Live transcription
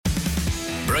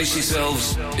Brace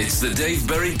yourselves. It's the Dave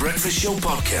Berry Breakfast Show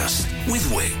podcast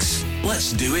with Wix.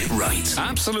 Let's do it right.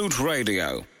 Absolute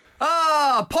Radio.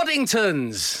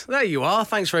 Poddingtons! There you are.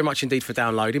 Thanks very much indeed for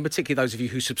downloading, particularly those of you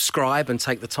who subscribe and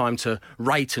take the time to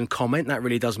rate and comment. That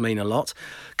really does mean a lot.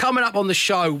 Coming up on the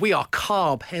show, we are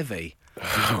carb heavy.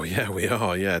 Oh, yeah, we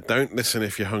are, yeah. Don't listen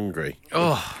if you're hungry.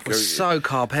 Oh, we're so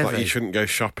carb heavy. Like you shouldn't go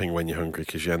shopping when you're hungry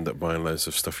because you end up buying loads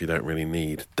of stuff you don't really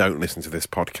need. Don't listen to this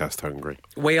podcast hungry.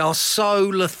 We are so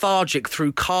lethargic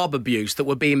through carb abuse that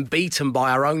we're being beaten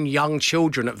by our own young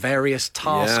children at various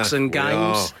tasks and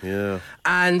games. Yeah.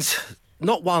 And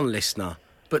not one listener,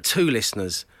 but two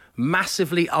listeners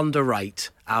massively underrate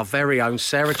our very own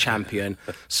Sarah Champion,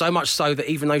 so much so that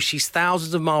even though she's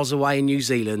thousands of miles away in New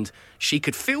Zealand, she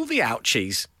could feel the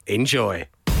ouchies. Enjoy.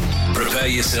 Prepare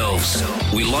yourselves.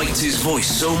 We liked his voice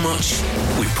so much,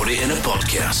 we put it in a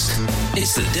podcast.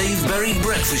 It's the Dave Berry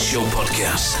Breakfast Show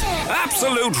podcast.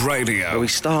 Absolute Radio. We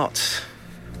start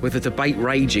with a debate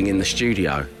raging in the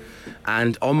studio.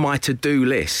 And on my to-do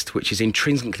list, which is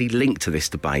intrinsically linked to this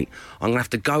debate, I'm going to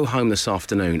have to go home this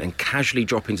afternoon and casually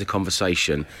drop into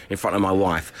conversation in front of my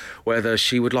wife whether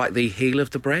she would like the heel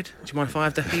of the bread. Do you mind if I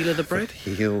have the heel of the bread?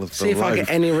 Heel of the See if I get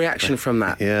any reaction from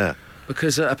that. Yeah.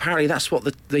 Because apparently that's what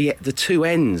the two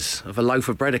ends of a loaf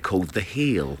of bread are called, the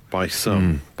heel. By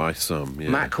some, yeah.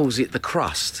 Matt calls it the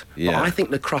crust. Yeah. But I think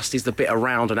the crust is the bit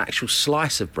around an actual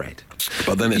slice of bread.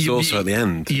 But then it's also at the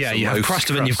end. Yeah, you have crust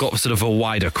and then you've got sort of a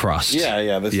wider crust.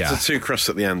 Yeah, there's the two crusts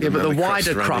at the end. Yeah, and but then the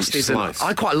wider crust isn't... slice.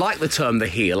 I quite like the term the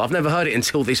heel. I've never heard it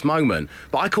until this moment.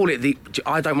 But I call it the...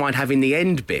 I don't mind having the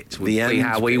end bit. Would be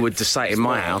how we would say it in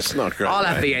my house. It's not great. I'll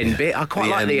have the end bit. I quite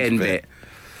like the end bit.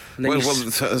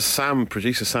 Producer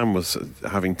Sam was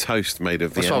having toast made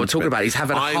of the That's what we're talking about. He's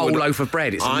having a whole loaf of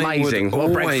bread. It's amazing. What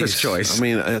a breakfast choice. I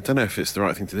mean, I don't know if it's the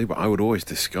right thing to do, but I would always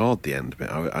discard the end bit.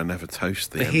 I never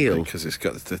toast the end heel because it's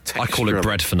got the texture. I call it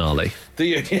bread finale. Do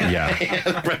you?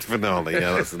 Yeah. Bread finale.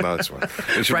 Yeah, that's a nice one.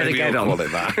 We should bread maybe again all call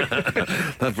it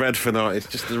that. The bread finale. It's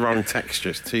just the wrong texture.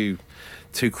 It's too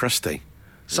crusty.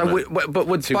 So, but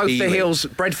would both the heels,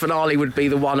 bread finale would be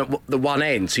the one at the one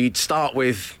end. So you'd start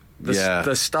with.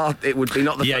 The start, it would be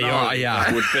not the finale.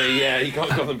 It would be, you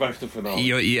can't call them both the finale.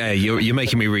 You're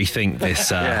making me rethink this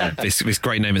this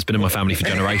great name that's been in my family for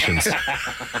generations.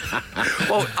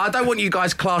 Well, I don't want you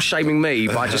guys class shaming me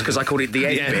by just because I called it the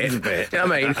end bit. You know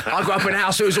what I mean? I grew up in a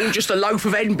house where it was all just a loaf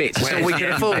of end bits. That's all we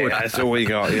could afford. That's all we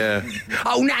got, yeah.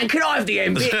 Oh, Nan, can I have the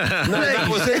end bit? No, that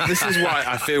was it. This is why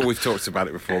I feel we've talked about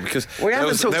it before, because there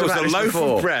was a loaf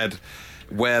of bread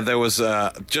where there was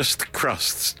just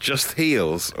crusts, just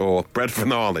heels, or bread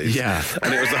finales. Yeah.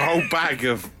 And it was a whole bag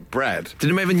of bread.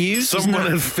 Did it ever news?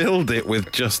 Someone had filled it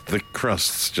with just the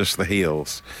crusts, just the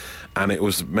heels. And it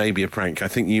was maybe a prank. I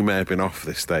think you may have been off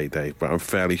this day, Dave, but I'm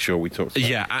fairly sure we talked about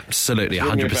it. Yeah, absolutely,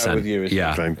 100%. With you,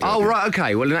 yeah. Oh, right,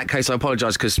 okay. Well, in that case, I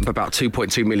apologise because about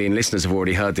 2.2 million listeners have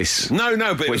already heard this. No,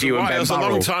 but it was you and Ben a Burrell.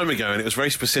 long time ago, and it was very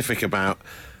specific about...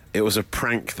 It was a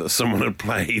prank that someone had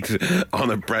played on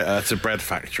a bread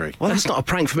factory. Well, that's not a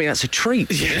prank for me, that's a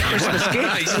treat. Yeah. Christmas gift.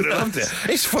 You would have loved it.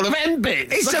 It's full of end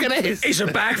bits. Look at this. It's a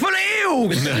bag full of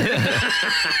eels.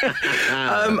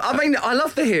 I mean, I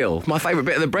love the heel. My favourite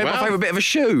bit of the bread, my favourite bit of a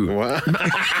shoe. What?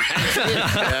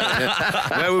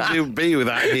 Where would you be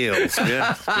without heels?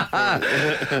 Yeah.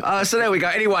 So there we go.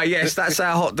 Anyway, yes, that's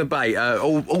our hot debate.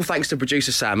 All thanks to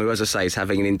producer Sam, who, as I say, is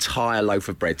having an entire loaf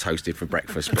of bread toasted for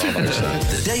breakfast. Bravo,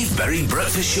 The Dave Berry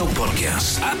Breakfast Show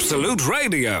podcast. Absolute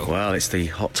Radio. Well, it's the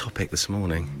hot topic this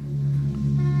morning.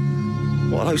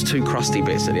 What are those two crusty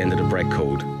bits at the end of the bread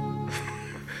called?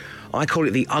 I call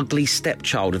it the ugly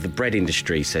stepchild of the bread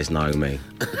industry, says Naomi.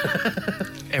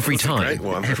 Every That's time. a great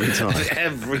one. Every time.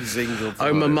 Every single time.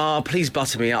 Oh, Mama, please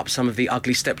butter me up some of the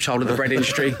ugly stepchild of the bread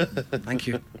industry. Thank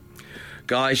you.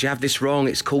 Guys, you have this wrong.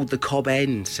 It's called the cob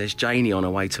end, says Janie on her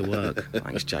way to work.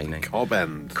 Thanks, Janie. Cob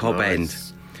end. Cob end.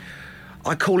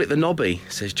 I call it the knobby,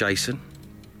 says Jason.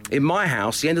 In my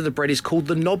house, the end of the bread is called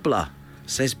the knobbler,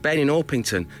 says Ben in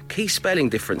Orpington. Key spelling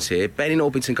difference here. Ben in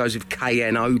Orpington goes with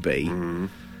K-N-O-B. Mm.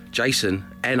 Jason,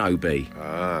 N-O-B.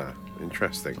 Ah,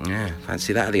 interesting. Yeah,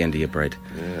 fancy that at the end of your bread.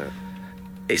 Yeah.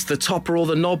 It's the topper or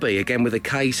the knobby, again with a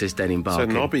K, says Denning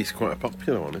Barking. So knobby's quite a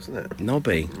popular one, isn't it?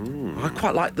 Knobby. I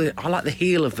quite like the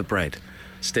heel of the bread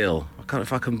still. I can't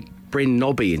if I can bring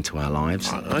knobby into our lives.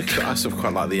 I sort of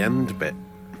quite like the end bit.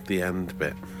 The end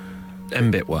bit.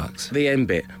 End bit works. The end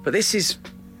bit. But this is,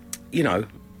 you know,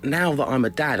 now that I'm a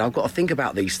dad, I've got to think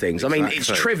about these things. Exactly. I mean, it's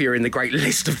trivia in the great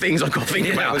list of things I've got to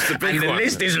think about. The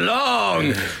list is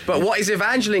long. But what is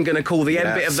Evangeline going to call the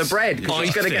end bit of the bread? Because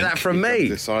she's going to get that from me.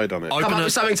 Decide on it. Come up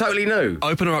with something totally new.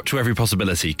 Open her up to every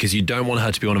possibility, because you don't want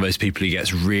her to be one of those people who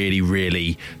gets really,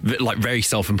 really, like, very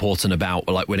self-important about,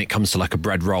 like, when it comes to, like, a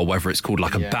bread roll, whether it's called,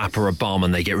 like, a bap or a bomb,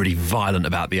 and they get really violent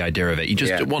about the idea of it. You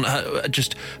just want her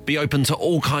just be open to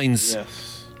all kinds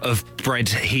of bread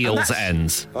heels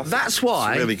ends. That's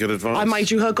why really good advice. I made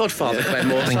you her godfather,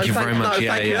 Glenmore. Thank you very much.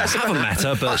 Thank you. I haven't met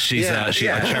her, but she's I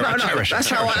cherish her.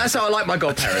 That's how I like my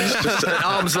godparents. Just at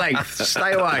arm's length.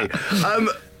 Stay away.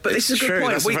 But this is a good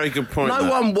point. That's a very good point. No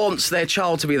one wants their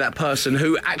child to be that person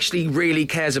who actually really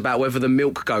cares about whether the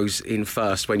milk goes in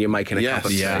first when you're making a cup of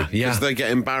tea. Because they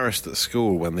get embarrassed at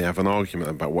school when they have an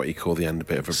argument about what you call the end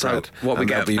bit of a bread. What we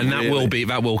get, and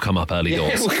that will come up early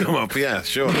doors. It will come up, yeah,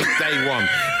 sure.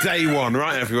 Day one,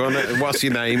 right, everyone? What's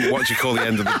your name? What do you call the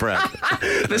end of the bread?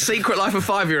 The Secret Life of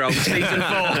 5-Year-Olds, season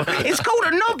 4. It's called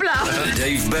a Nobler. The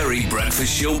Dave Berry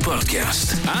Breakfast Show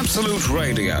Podcast. Absolute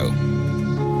Radio.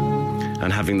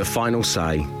 And having the final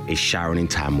say is Sharon in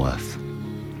Tamworth,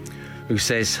 who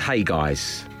says, hey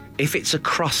guys, if it's a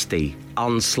crusty,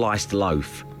 unsliced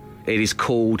loaf, it is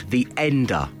called the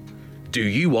ender. Do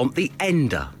you want the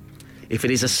ender? If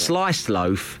it is a sliced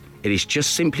loaf, it is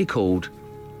just simply called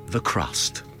the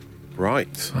crust.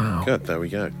 Right. Wow. Good, there we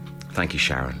go. Thank you,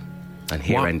 Sharon. And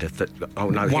here endeth the... Oh,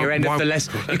 no, here endeth the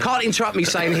lesson. You can't interrupt me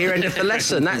saying here endeth the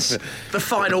lesson. That's the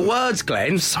final words,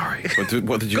 Glenn. Sorry.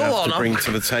 What did you have to bring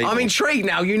to the table? I'm intrigued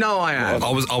now. You know I am. I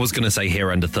was going to say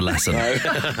here endeth the lesson.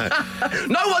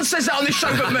 No one says that on this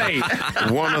show but me.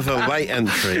 One of the late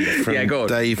entry from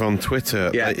Dave on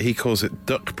Twitter, he calls it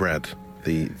duck bread.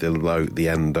 The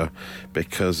ender,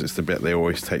 because it's the bit they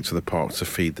always take to the park to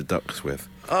feed the ducks with.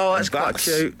 Oh, that's quite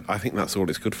cute. I think that's all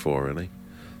it's good for, really.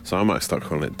 So I might start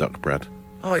calling it duck bread.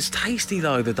 Oh, it's tasty,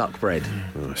 though, the duck bread.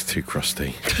 Oh, it's too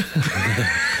crusty.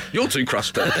 You're too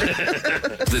crusty.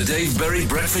 The Dave Berry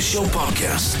Breakfast Show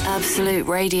Podcast. Absolute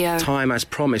Radio. Time, as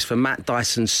promised, for Matt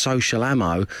Dyson's Social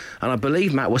Ammo. And I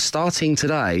believe, Matt, we're starting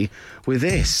today with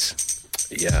this.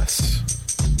 Yes.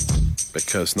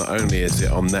 Because not only is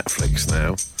it on Netflix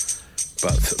now,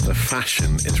 but the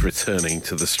fashion is returning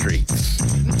to the streets.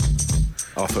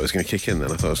 Oh, I thought it was going to kick in then.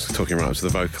 I thought I was talking right up to the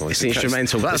vocal. It's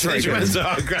instrumental. That's very good.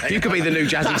 Oh, great. You could be the new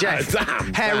Jazzy Jeff.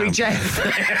 Hairy Jeff.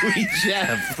 Hairy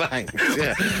Jeff, thanks.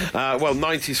 Yeah. Well,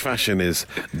 90s fashion is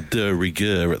de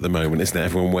rigueur at the moment, isn't it?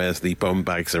 Everyone wears the bum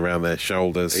bags around their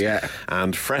shoulders. Yeah.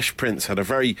 And Fresh Prince had a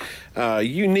very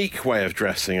unique way of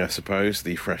dressing, I suppose.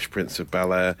 The Fresh Prince of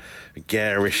Bel-Air.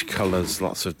 Garish colours,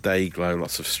 lots of day glow,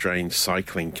 lots of strange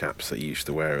cycling caps that he used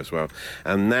to wear as well.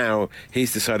 And now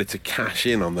he's decided to cash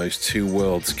in on those two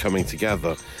worlds coming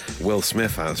together. Will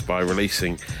Smith has, by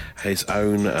releasing his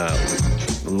own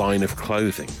line of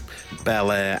clothing.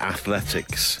 Bel-Air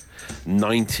Athletics,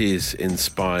 90s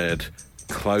inspired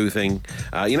clothing.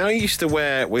 He used to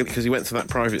wear, because he went to that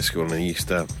private school and he used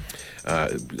to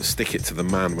stick it to the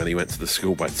man when he went to the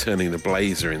school by turning the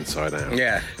blazer inside out.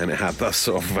 Yeah. And it had that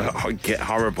sort of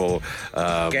horrible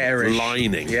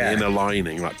lining, inner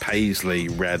lining, like paisley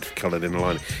red coloured inner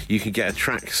lining. You could get a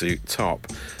tracksuit top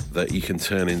that you can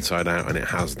turn inside out and it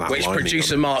has that Which lining.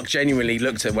 producer Mark genuinely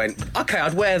looked at and went, OK,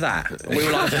 I'd wear that. And we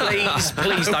were like,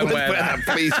 please don't wear that.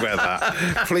 Please wear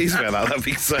that. Please wear that. That'd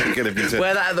be so good if you did.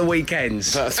 Wear that at the weekends.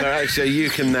 So actually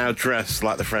you can now dress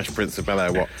like the Fresh Prince of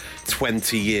Bel-Air,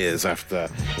 20 years after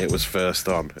it was first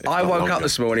on. I woke up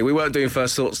this morning, we weren't doing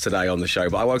First Thoughts today on the show,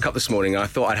 but I woke up this morning and I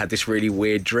thought I'd had this really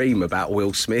weird dream about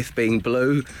Will Smith being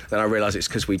blue. Then I realised it's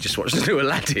because we just watched the new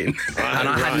Aladdin and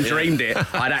I hadn't dreamed it.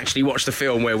 I'd actually watched the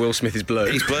film where Will Smith is blue.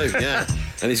 He's blue, yeah.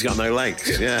 And he's got no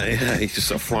legs. Yeah. He just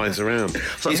sort of flies around.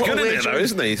 He's good in it though,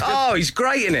 isn't he? He's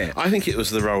great in it. I think it was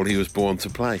the role he was born to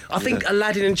play. I think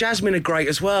Aladdin and Jasmine are great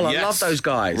as well. I love those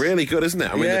guys. Really good, isn't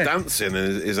it? I mean, the dancing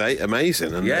is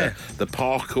amazing and the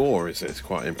parkour is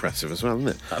quite impressive as well, isn't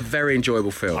it? A very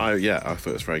enjoyable film. I thought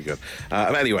it was very good.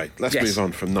 Anyway, let's move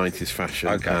on from 90s fashion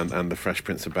and the Fresh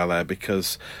Prince of Bel-Air,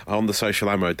 because on the Social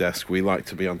Ammo desk we like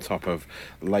to be on top of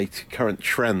current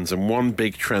trends, and one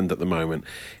big trend at the moment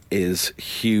is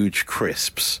huge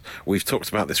crisps. We've talked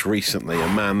about this recently. A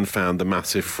man found a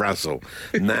massive frazzle.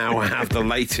 Now I have the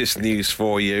latest news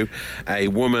for you. A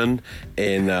woman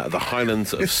in the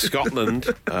Highlands of Scotland,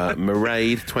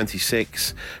 Mairead,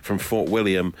 26, from Fort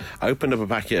William, opened up a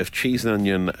packet of cheese and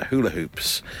onion hula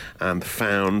hoops and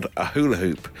found a hula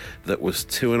hoop that was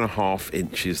 2.5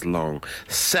 inches long,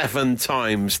 7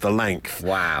 times the length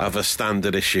of a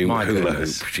standard issue hula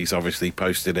hoop. She's obviously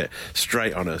posted it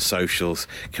straight on her socials.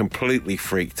 completely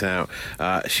freaked out.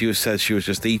 She said she was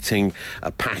just eating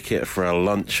a packet for her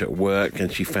lunch at work,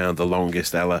 and she found the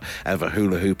longest ever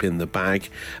hula hoop in the bag.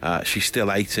 She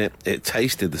still ate it. It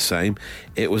tasted the same.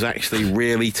 It was actually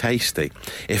really tasty.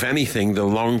 If anything, the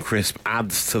long crisp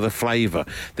adds to the flavour.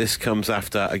 This comes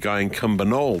after a guy in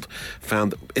Cumbernauld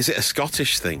found... Is it a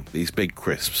Scottish thing, these big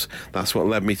crisps? That's what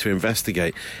led me to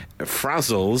investigate.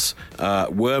 Frazzles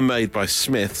were made by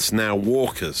Smiths, now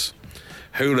Walkers.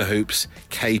 Hula hoops,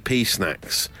 KP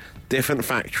snacks. Different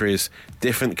factories,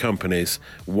 different companies.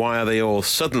 Why are they all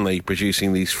suddenly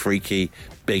producing these freaky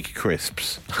big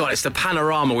crisps? God, it's the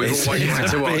panorama we've always wanted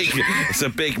to watch. It's a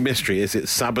big mystery. Is it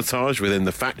sabotage within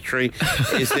the factory?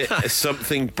 Is it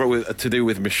something to do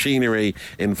with machinery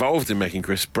involved in making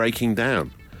crisps breaking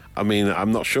down? I mean,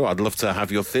 I'm not sure. I'd love to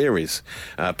have your theories.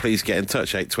 Please get in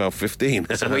touch, 8 12 15.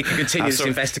 So we can continue this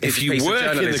investigative piece of If you work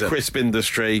journalism. in the crisp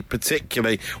industry,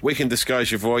 particularly, we can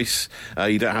disguise your voice.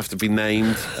 You don't have to be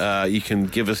named. You can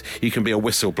give us. You can be a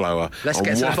whistleblower Let's on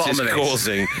get to the what bottom is of this.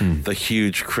 causing the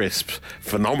huge crisp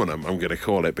phenomenon, I'm going to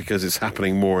call it, because it's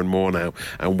happening more and more now,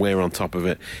 and we're on top of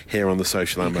it here on the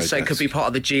Social Ammo So it Desk. could be part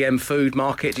of the GM food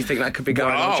market. Do you think that could be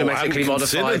going on? Genetically I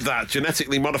modified? considered that.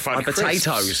 Genetically modified Like crisps.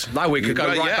 potatoes. No, we could go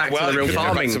right back to the real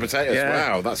farming. Back to potatoes. Yeah.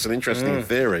 Wow, that's an interesting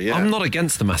theory. Yeah. I'm not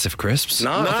against the massive crisps.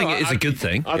 No. I think it is a good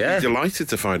thing. I'd be delighted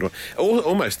to find one.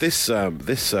 Almost this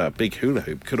big hula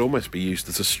hoop could almost be used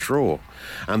as a straw,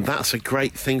 and that's a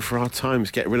great thing for our times.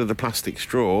 Get rid of the plastic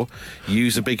straw.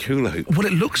 Use a big hula hoop. What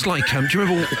it looks like, do you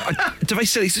remember? Do they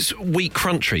say it's wheat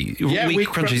crunchy? Yeah, wheat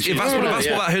crunchy. If that's, what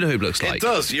that hula hoop looks like. It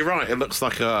does. You're right. It looks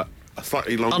like a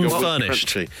slightly longer, unfurnished.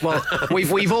 crunchy. Well,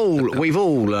 we've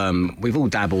all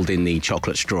dabbled in the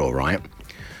chocolate straw, right?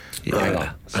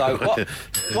 Yeah. So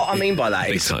what I mean by that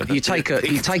Big is time. you take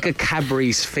a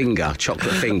Cadbury's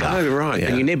chocolate finger, Oh, right, and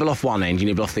yeah. you nibble off one end, you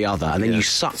nibble off the other, and then you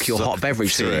suck your hot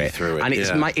beverage through it, and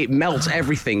it melts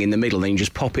everything in the middle. Then you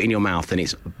just pop it in your mouth, and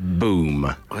it's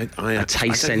boom, a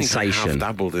taste sensation. I have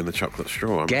dabbled in the chocolate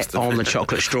straw. Get on the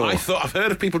chocolate straw. I've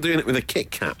heard of people doing it with a Kit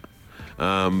Kat.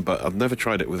 But I've never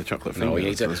tried it with a chocolate finger. No, you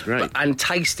need to. That's great. And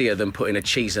tastier than putting a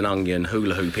cheese and onion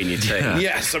hula hoop in your tea.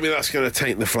 Yes, I mean, that's going to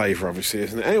taint the flavour, obviously,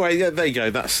 isn't it? Anyway, yeah, there you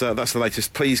go. That's the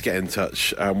latest. Please get in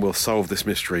touch, and we'll solve this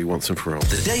mystery once and for all.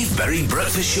 The Dave Berry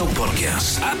Breakfast Show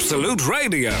Podcast. Absolute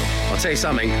Radio. I'll tell you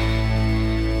something.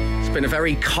 It's been a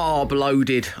very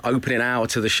carb-loaded opening hour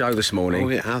to the show this morning. Oh,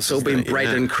 it has. It's all been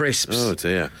bread and crisps. Oh,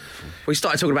 dear. We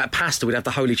started talking about pasta, we'd have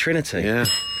the Holy Trinity. Yeah,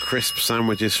 crisp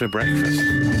sandwiches for breakfast.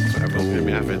 That's what everyone's going to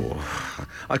be having.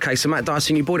 OK, so Matt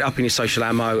Dyson, you brought it up in your social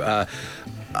ammo.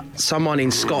 Someone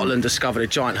in Scotland discovered a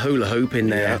giant hula hoop in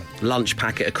their lunch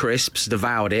packet of crisps,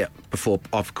 devoured it before,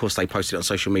 of course, they posted it on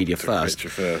social media first. Picture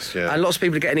first, yeah. And lots of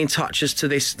people are getting in touch as to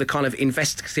the kind of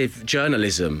investigative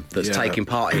journalism that's taking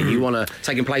place here. You want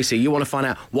to find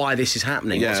out why this is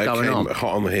happening, what's going on.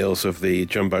 Hot on the heels of the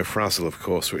Jumbo Frazzle, of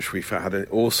course, which we've had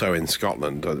also in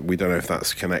Scotland. We don't know if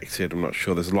that's connected. I'm not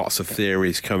sure. There's lots of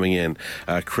theories coming in.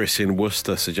 Chris in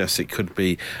Worcester suggests it could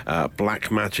be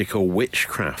black magic or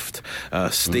witchcraft.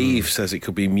 Steve says it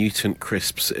could be mutant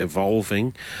crisps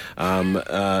evolving.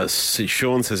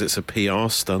 Sean says it's a PR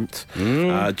stunt.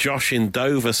 Josh in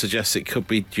Dover suggests it could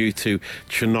be due to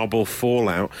Chernobyl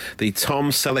fallout. The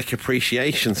Tom Selleck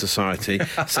Appreciation Society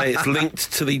say it's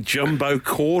linked to the jumbo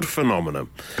cord phenomenon.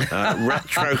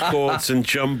 Retro cords and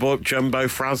jumbo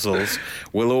frazzles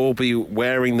will all be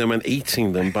wearing them and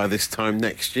eating them by this time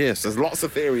next year. So there's lots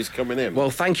of theories coming in.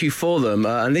 Well, thank you for them.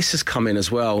 And this has come in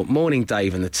as well. Morning,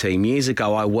 Dave and the team. Years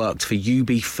ago, I worked for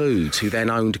UB Foods, who then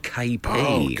owned KP.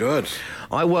 Oh, good.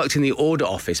 I worked in the order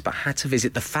office, but had to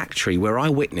visit the factory where I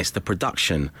witnessed the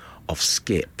production of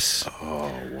skips.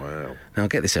 Oh, wow. Now,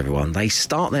 get this, everyone. They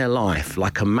start their life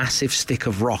like a massive stick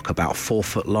of rock about 4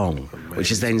 foot long,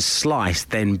 which is then sliced,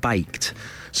 then baked.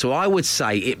 So I would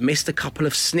say it missed a couple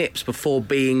of snips before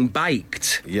being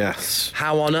baked. Yes.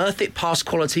 How on earth it passed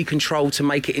quality control to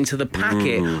make it into the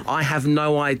packet, I have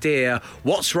no idea.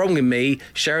 What's wrong with me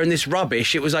sharing this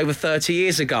rubbish? It was over 30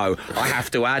 years ago. I have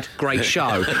to add, great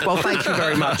show. Well, thank you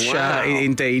very much,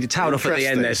 indeed. Tailed off at the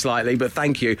end there slightly, but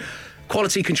thank you.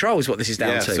 Quality control is what this is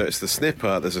down to. So it's the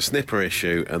snipper, there's a snipper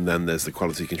issue, and then there's the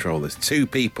quality control. There's two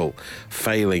people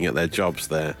failing at their jobs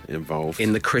there involved.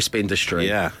 In the crisp industry.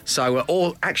 Yeah. So,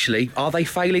 or actually, are they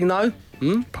failing though?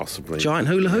 Possibly. Giant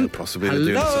hula hoop? Possibly.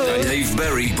 Hello? They're doing Dave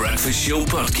Berry Breakfast Show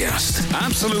Podcast.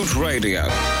 Absolute Radio.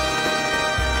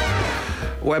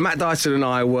 Well, Matt Dyson and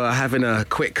I were having a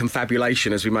quick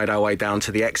confabulation as we made our way down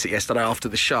to the exit yesterday after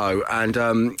the show, and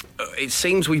it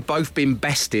seems we've both been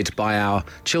bested by our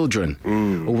children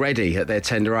already at their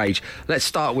tender age. Let's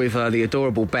start with the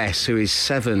adorable Bess, who is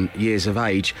 7 years of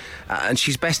age, and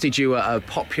she's bested you at a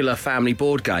popular family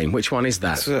board game. Which one is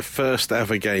that? It's her first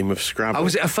ever game of Scrabble. Oh,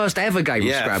 was it her first ever game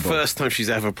of Scrabble? Yeah, first time she's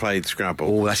ever played Scrabble.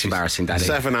 Oh, that's embarrassing, Daddy.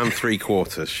 7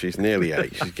 3/4. She's nearly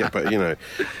 8.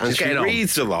 And she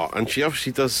reads a lot, and she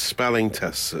obviously does spelling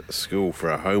tests at school for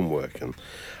her homework, and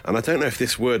I don't know if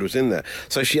this word was in there.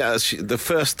 So the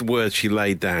first word she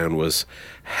laid down was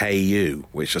 "Hey You,"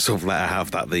 which I sort of let her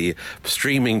have that, the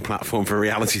streaming platform for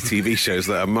reality TV shows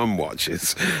that her mum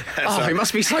watches. Oh, he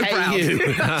must be so proud. You. So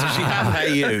she had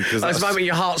 "Hey You." That's the moment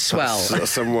your heart swells. That's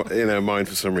somewhat, mine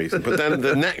for some reason. But then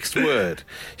the next word,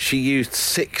 she used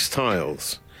 6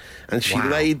 tiles. And she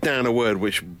laid down a word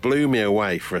which blew me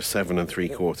away for a 7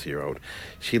 3/4-year-old.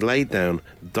 She laid down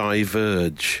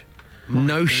diverge.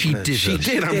 No, she didn't. She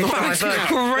did. I'm not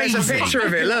crazy. There's a picture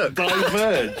of it. Look,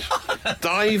 diverge.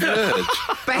 Diverge.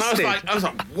 Bested. I was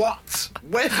like, what?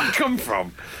 Where did that come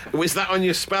from? Was that on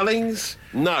your spellings?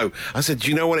 No. I said, do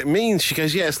you know what it means? She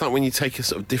goes, yeah, it's like when you take a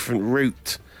sort of different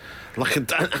route, like a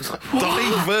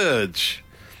diverge.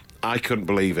 I couldn't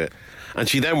believe it. And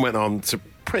she then went on to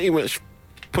pretty much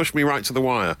pushed me right to the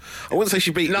wire. I wouldn't say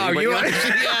she beat me. No, you were...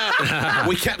 Yeah.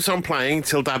 We kept on playing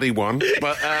till Daddy won,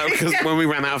 but because when we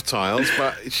ran out of tiles,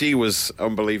 but she was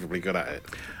unbelievably good at it.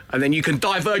 And then you can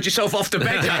diverge yourself off to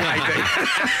bed,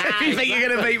 if you think you're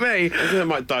going to beat me. I think I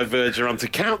might diverge her onto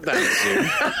countdown soon.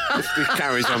 This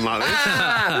carries on like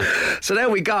this. So there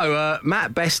we go.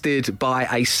 Matt bested by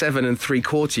a 7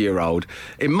 3/4-year-old.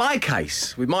 In my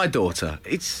case, with my daughter,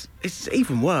 it's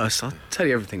even worse. I'll tell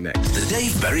you everything next. The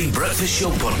Dave Berry Breakfast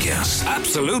Show Podcast.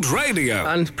 Absolute Radio.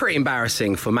 And pretty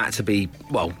embarrassing for Matt to be,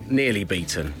 well, nearly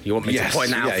beaten. You want me to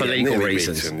point out for legal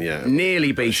reasons? Beaten,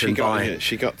 nearly beaten by...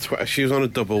 She was on a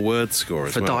double word score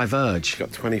as well. For diverge. She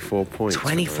got 24 points.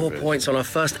 24 points on her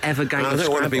first ever game of Scrabble. I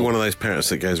don't want to be one of those parents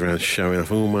that goes around showing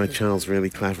off, oh, my child's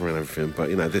really clever and everything, but,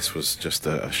 this was just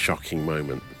a shocking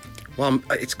moment. Well,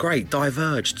 it's great.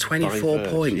 Diverged, 24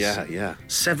 points. Yeah.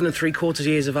 7 3/4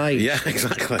 years of age. Yeah,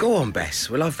 exactly. Go on, Bess.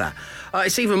 We love that.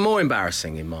 It's even more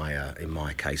embarrassing in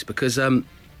my case because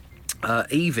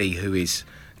Evie, who is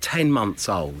 10 months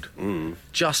old,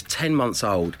 just 10 months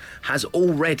old, has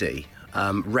already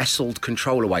wrestled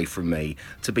control away from me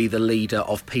to be the leader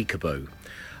of Peekaboo.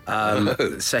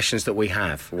 Sessions that we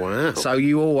have. Wow. So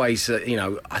you always,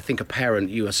 I think a parent,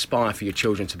 you aspire for your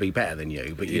children to be better than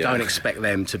you, but you don't expect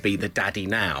them to be the daddy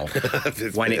now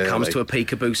when it comes to a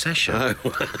peekaboo session.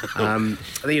 Oh,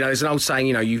 there's an old saying,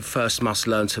 you first must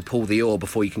learn to pull the oar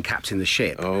before you can captain the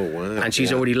ship. Oh, wow. And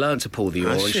she's already learned to pull the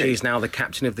oar, and she's now the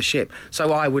captain of the ship.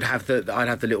 So I'd have the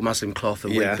little muslin cloth,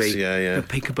 and we'd be the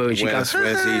peekaboo, and she goes,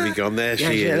 where's Evie gone? There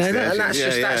she is. And that's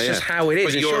just how it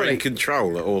is. But you're in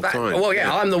control at all times. Well,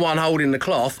 I'm the one holding the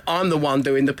cloth. I'm the one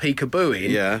doing the peekabooing.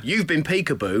 Yeah. You've been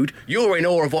peekabooed. You're in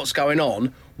awe of what's going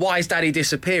on. Why is Daddy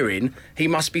disappearing? He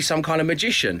must be some kind of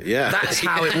magician. Yeah. That's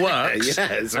how it works.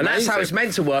 Yeah, it's amazing. And that's how it's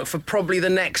meant to work for probably the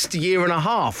next year and a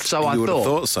half. So I would have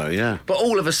thought so, yeah. But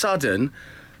all of a sudden,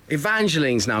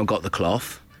 Evangeline's now got the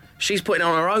cloth. She's putting it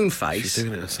on her own face. She's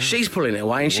doing it herself. She's pulling it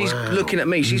away, and she's looking at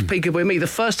me. She's peekabooing me. The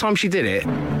first time she did it, I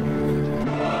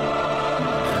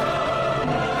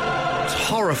was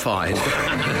horrified.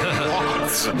 I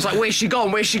was like, where's she gone?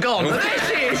 There she is!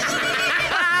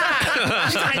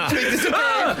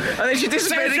 And then she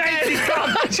disappeared again. She's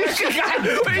gone. Where's she gone?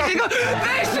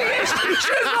 There she is! She was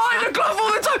behind the cloth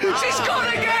all the time. She's gone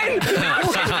again!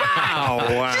 She's back! Oh,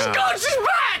 wow. She's gone, she's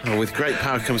back! Oh, with great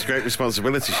power comes great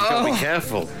responsibility. She's got to be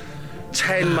careful.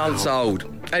 10 months old.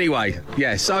 Anyway,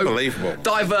 so unbelievable.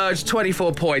 Diverged,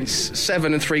 24 points,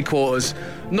 7 3/4.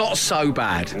 Not so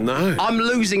bad. No. I'm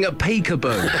losing at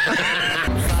peekaboo.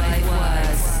 5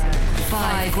 words,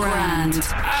 5 grand.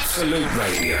 Absolute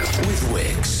Radio with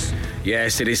Wix.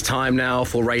 Yes, it is time now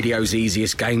for radio's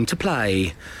easiest game to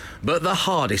play, but the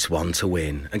hardest one to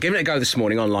win. And giving it a go this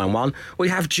morning on line 1, we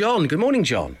have John. Good morning,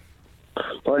 John.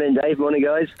 Morning, Dave. Morning,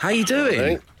 guys. How you doing?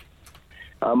 Hey.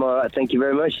 I'm all right, thank you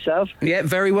very much. Yourself? Yeah,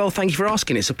 very well, thank you for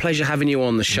asking. It's a pleasure having you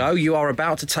on the show. You are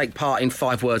about to take part in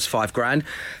 5 words, 5 grand.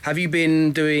 Have you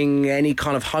been doing any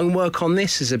kind of homework on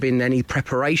this? Has there been any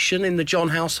preparation in the John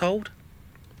household?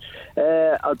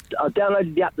 I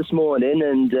downloaded the app this morning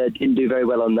and didn't do very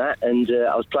well on that. And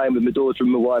I was playing with my daughter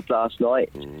and my wife last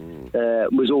night.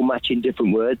 Was all matching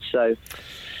different words, so...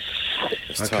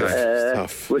 It's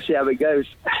tough. We'll see how it goes.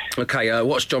 Okay,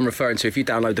 what's John referring to? If you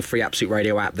download the free Absolute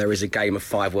Radio app, there is a game of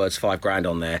 5 words, £5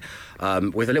 on there,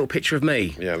 with a little picture of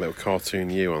me. Yeah, a little cartoon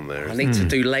you on there. I need to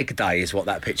do leg day, is what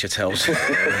that picture tells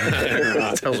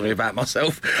tells me about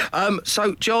myself.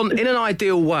 So, John, in an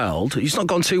ideal world, it's not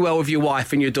gone too well with your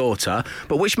wife and your daughter,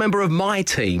 but which member of my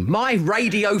team, my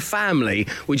radio family,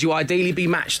 would you ideally be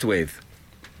matched with?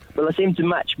 Well, I seem to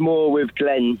match more with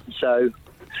Glenn, so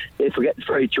if I get the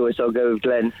free choice, I'll go with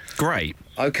Glenn. Great.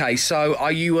 Okay, so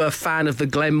are you a fan of the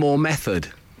Glenmore method?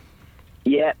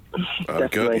 Yeah, Oh, definitely.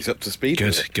 good. He's up to speed. Good,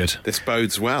 with it. good. This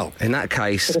bodes well. In that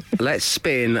case, let's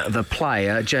spin the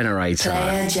player generator.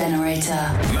 Player generator.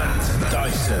 Matt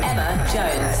Dyson. Emma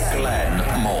Jones.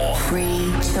 Glenn Moore.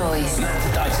 Free choice.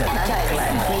 Dyson.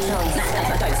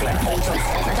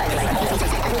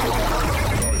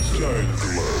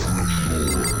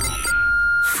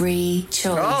 Free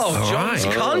choice. Oh, John's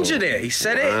right. conjured it. He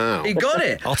said it. Wow. He got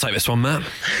it. I'll take this one, Matt.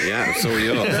 Yeah, it's all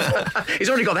yours. He's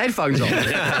already got the headphones on.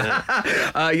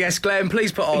 Yes, Glenn,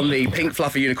 please put on the pink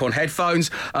fluffy unicorn headphones.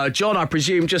 John, I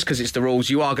presume just because it's the rules,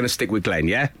 you are going to stick with Glenn,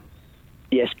 yeah?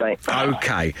 Yes, mate.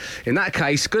 Okay. In that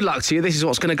case, good luck to you. This is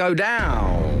what's going to go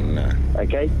down.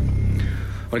 Okay.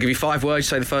 I'll give you 5 words.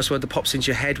 Say the first word that pops into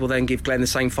your head. We'll then give Glenn the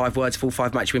same 5 words. Full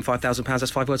 5 match, you win £5,000.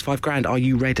 That's 5 words, £5,000. Are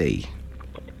you ready?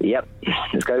 Yep.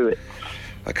 Let's go with it.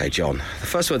 Okay, John. The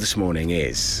first word this morning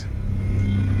is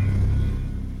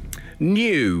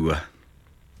new.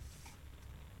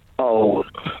 Oh,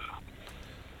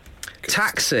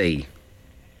 Taxi.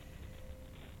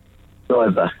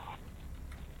 driver.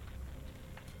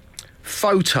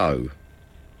 Photo.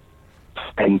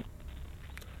 And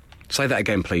Say that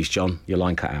again, please, John. Your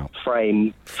line cut out.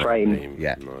 frame.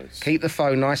 Yeah. Nice. Keep the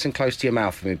phone nice and close to your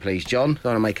mouth for me, please, John. Don't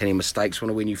want to make any mistakes. Want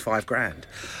to win you £5,000.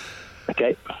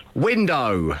 Okay.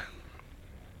 Window.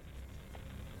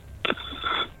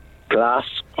 Glass.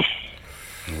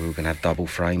 We were going to have double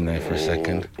frame there for a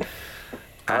second.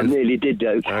 I nearly did,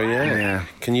 though. Oh, yeah. Yeah.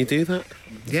 Can you do that?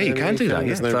 Yeah, you can do that. Yeah.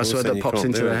 There's no First rule word saying that you pops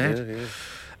can't into do the it. head. Yeah, yeah.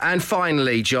 And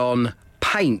finally, John,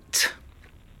 paint.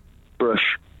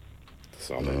 Brush.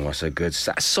 Solid. Oh, that's a good...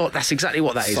 That's exactly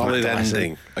what that is, Solid Matt Dyson.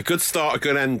 ending. A good start, a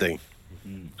good ending.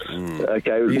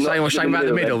 Okay. Are you saying we're saying about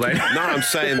the middle, then? No, I'm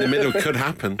saying the middle could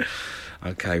happen.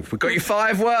 Okay, we've got your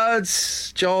 5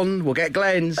 words, John. We'll get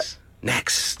Glenn's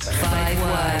next. 5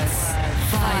 words.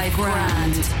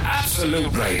 £5,000.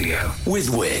 Absolute Radio with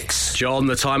Wix. John,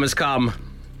 the time has come.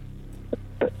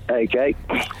 Okay.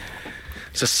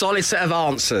 It's a solid set of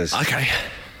answers. Okay.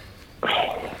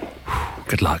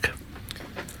 Good luck.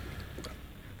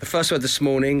 The first word this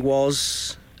morning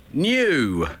was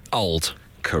new. Old.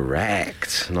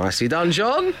 Correct. Nicely done,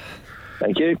 John.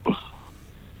 Thank you.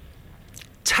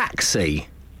 Taxi.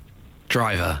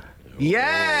 Driver.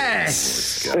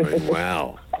 Yes. It's going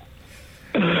well.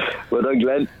 Well done,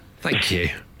 Glenn. Thank you.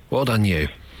 Well done, you.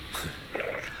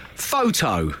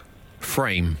 Photo.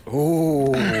 Frame.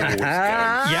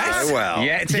 Yes. So well.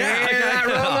 Yet to Yeah, hear okay. that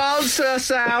wrong answer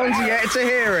sound. Yet to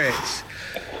hear it.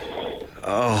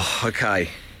 Oh, okay.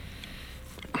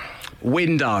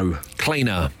 Window.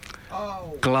 Cleaner.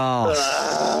 Glass.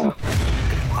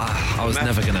 I was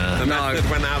never going The to... method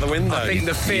went out the window. I think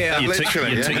the fear... You took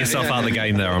Literally, yourself out of the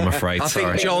game there, I'm afraid. I Sorry.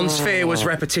 think John's fear was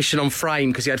repetition on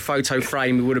frame because he had photo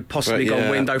frame. He would have possibly But, gone yeah.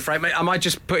 window frame. Am I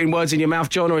just putting words in your mouth,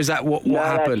 John, or is that what No,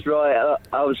 happened? that's right.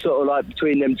 I was sort of like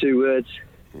between them two words.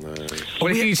 Well,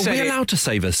 if you Are said we it- allowed to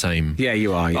say the same? Yeah,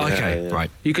 you are. Yeah. Okay, yeah. right.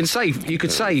 You can say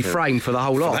frame for the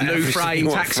whole lot. New Every frame,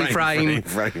 single one. taxi frame.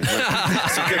 Frame.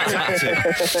 It's a good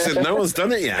tactic. So no one's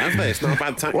done it yet, have they? It's not a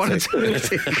bad tactic. What a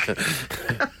tactic.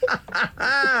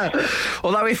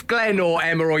 Although if Glenn or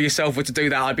Emma or yourself were to do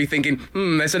that, I'd be thinking,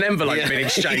 there's an envelope Yeah. being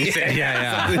exchanged here.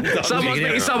 Yeah. Someone's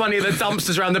meeting someone near the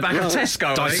dumpsters around the back of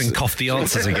Tesco. I Dyson think. coughed the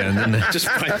answers again, didn't it? Just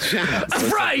by chance.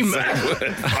 Frame!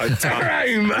 Frame!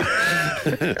 Frame!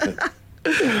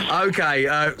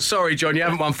 Okay, sorry, John, you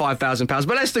haven't won £5,000,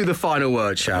 but let's do the final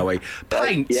word, shall we?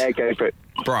 Paint. Yeah, go for it.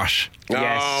 Brush.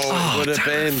 Yes. Oh, it would have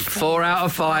been. 4 out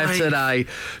of 5 today.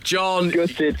 John,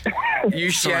 Gutted.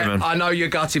 Sorry, man. I know you're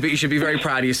gutted, but you should be very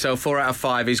proud of yourself. 4 out of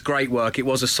 5 is great work. It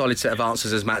was a solid set of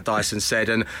answers, as Matt Dyson said.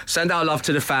 And send our love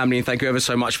to the family, and thank you ever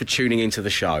so much for tuning into the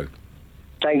show.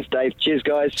 Thanks, Dave. Cheers,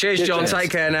 guys. Cheers, John. guys.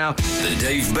 Take care now. The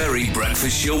Dave Berry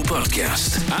Breakfast Show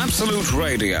Podcast. Absolute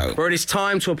Radio. Where it is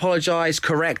time to apologise,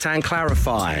 correct and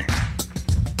clarify.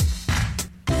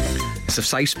 It's a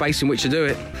safe space in which to do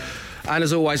it. And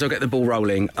as always, I'll get the ball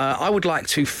rolling. I would like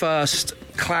to first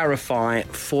clarify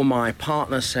for my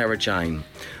partner, Sarah Jane,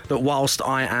 that whilst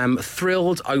I am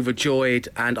thrilled, overjoyed,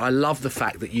 and I love the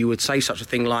fact that you would say such a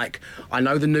thing like, I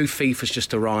know the new FIFA's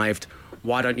just arrived,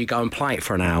 why don't you go and play it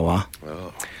for an hour?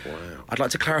 Oh, wow. I'd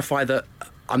like to clarify that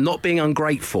I'm not being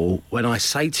ungrateful when I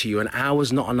say to you an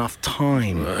hour's not enough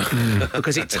time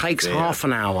because it takes half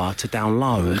an hour to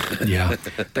download. Yeah.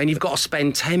 Then you've got to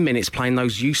spend 10 minutes playing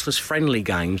those useless friendly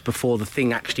games before the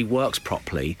thing actually works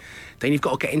properly. Then you've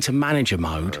got to get into manager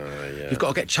mode. You've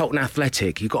got to get Cholton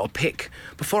Athletic. You've got to pick...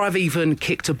 Before I've even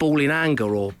kicked a ball in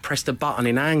anger or pressed a button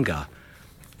in anger...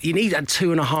 You need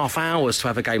 2.5 hours to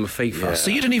have a game of FIFA. Yeah.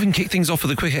 So you didn't even kick things off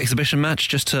with a quick exhibition match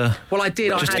just to... Well, I did.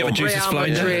 Just I to had get the juices Real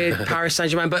flowing. Madrid, Paris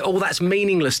Saint-Germain, but all that's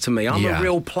meaningless to me. I'm a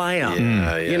real player.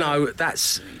 You know,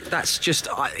 that's just...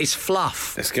 it's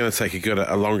fluff. It's going to take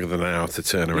a longer than an hour to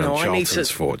turn around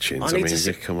Charlton's fortunes.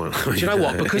 Come on. Do you know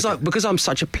what? Because I'm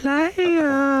such a player...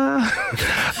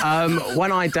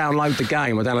 when I download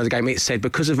the game, it said,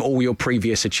 because of all your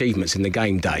previous achievements in the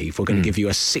game, Dave, we're going to give you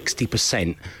a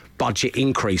 60% budget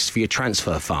increase for your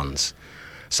transfer funds.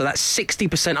 So that's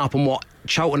 60% up on what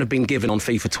Cholton have been given on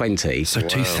FIFA 20. So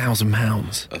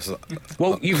 £2,000.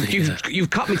 Well, you've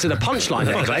cut me to the punchline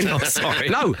there, Glenn. I'm sorry.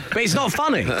 No, but it's not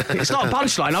funny. It's not a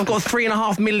punchline. I've got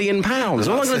 £3.5 million. What am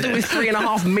I going to do with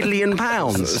 £3.5 million?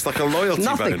 It's like a loyalty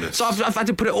Nothing. bonus. So I've had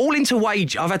to put it all into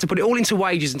wage. I've had to put it all into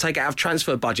wages and take it out of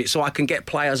transfer budget so I can get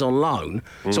players on loan.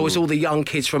 So it's all the young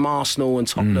kids from Arsenal and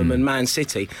Tottenham and Man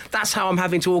City. That's how I'm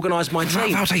having to organise my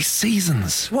team. About 8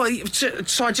 seasons. Well,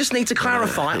 so I just need to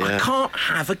clarify. I can't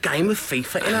have a game of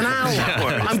FIFA in an hour.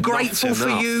 I'm grateful for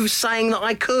you saying that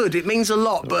I could. It means a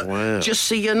lot, but just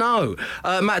so you know.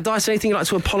 Matt Dice, anything you'd like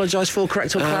to apologise for,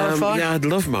 correct or clarify? Yeah, I'd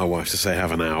love my wife to say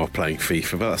have an hour playing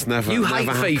FIFA, but that's never You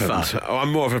never hate happened. FIFA? Oh,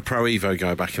 I'm more of a Pro Evo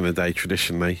guy back in the day,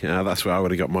 traditionally. That's where I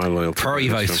would have got my loyalty. Pro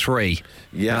Evo 3.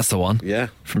 Yeah. That's the one. Yeah.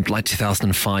 From like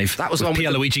 2005. That was the with one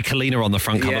with Pierluigi Collina on the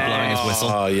front cover blowing his whistle.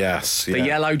 Oh, yes. The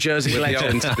yellow jersey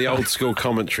legend. The old school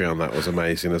commentary on that was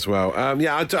amazing as well. I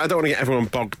don't want to get everyone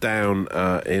bogged down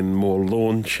in more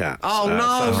lawn chat. Oh,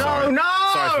 no! no!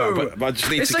 Sorry, but I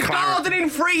just need it's to a gardening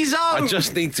free zone! I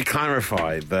just need to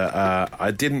clarify that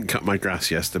I didn't cut my grass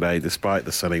yesterday despite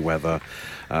the sunny weather.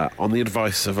 On the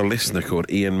advice of a listener called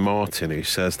Ian Martin, who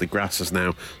says the grass has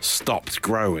now stopped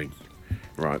growing,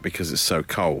 right, because it's so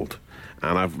cold.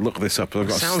 And I've looked this up. I've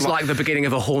got Sounds like the beginning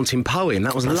of a haunting poem.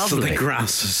 That was lovely. The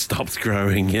grass has stopped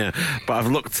growing, yeah. But I've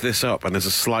looked this up, and there's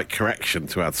a slight correction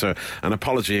to add. So an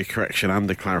apology, a correction, and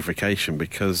a clarification,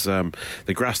 because the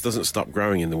grass doesn't stop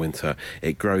growing in the winter.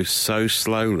 It grows so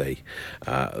slowly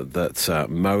that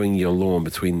mowing your lawn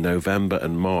between November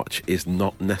and March is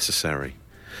not necessary.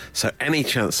 So any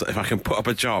chance that if I can put off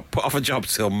a job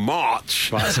till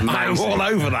March, I'm all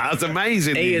over that. That's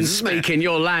amazing. Ian speaking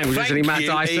your language, isn't he, Matt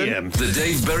Dyson? Ian. The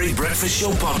Dave Berry Breakfast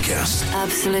Show Podcast.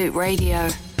 Absolute Radio.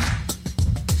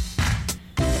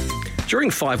 During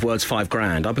 5 Words, 5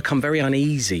 Grand, I become very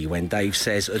uneasy when Dave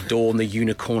says adorn the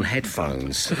unicorn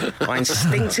headphones. I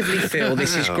instinctively feel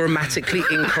this is grammatically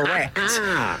incorrect,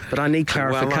 but I need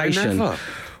clarification.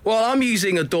 Well, I'm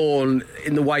using adorn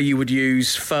in the way you would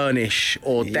use furnish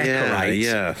or decorate.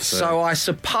 Yeah. So I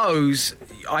suppose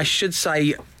I should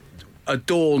say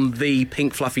adorn the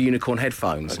pink fluffy unicorn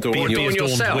headphones. Adorn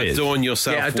yourself. Adorn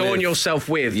yourself. Yeah, adorn yourself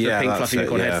with the pink fluffy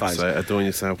unicorn headphones. So adorn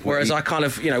yourself with. Whereas I kind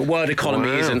of, word economy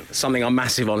isn't something I'm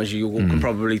massive on, as you all can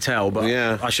probably tell, but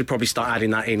I should probably start adding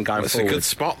that in going forward. It's a good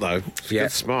spot, though. It's a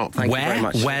good spot. Thank you very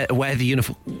much. Wear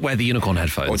the unicorn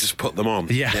headphones. Or just put them on.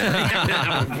 Yeah.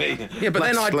 But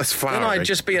then I'd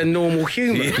just be a normal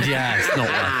human. Yeah, it's not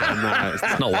worth it. No,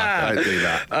 it's not worth it. Don't do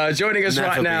that. Joining us Never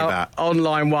right be now that. on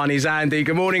line 1 is Andy.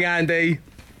 Good morning, Andy.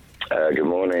 Good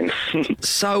morning.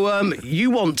 So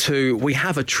we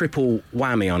have a triple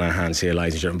whammy on our hands here,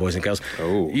 ladies and gentlemen, boys and girls.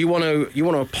 Oh. You want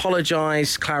to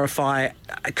apologise, clarify,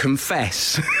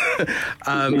 confess,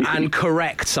 and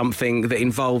correct something that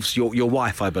involves your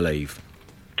wife, I believe.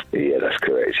 Yeah, that's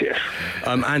correct, yes.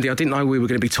 Andy, I didn't know we were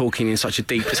going to be talking in such a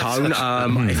deep tone.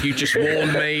 If you just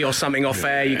warned me or something off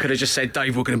air, you could have just said,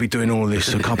 Dave, we're going to be doing all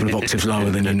this a couple of octaves lower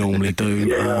than you normally do.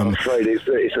 Yeah, I'm afraid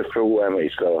it's a full whammy,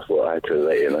 so I thought I had to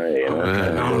let you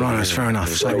know. Right, that's fair enough.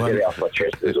 So, get it off my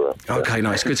chest as well. Okay,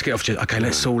 no, it's good to get off your chest. Okay,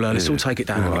 let's all take it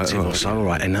down a octave or so. All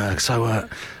right, and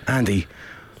Andy,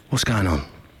 what's going on?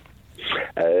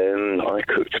 I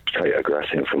cooked potato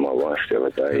gratin for my wife the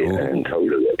other day and told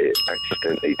her that it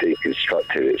accidentally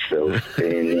deconstructed itself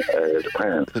in the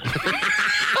pan.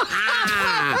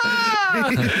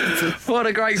 What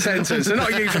a great sentence. They're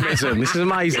not a euphemism. This is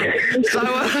amazing.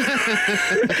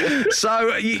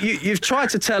 So you've tried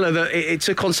to tell her that it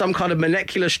took on some kind of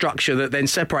molecular structure that then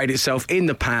separated itself in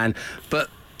the pan, but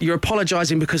you're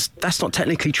apologising because that's not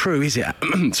technically true, is it?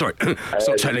 Sorry, it's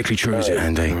not technically true, is it,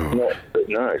 Andy?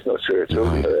 No, it's not true at all.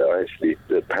 Actually,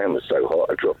 the pan was so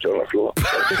hot I dropped it on the floor.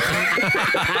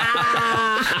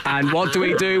 And what do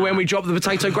we do when we drop the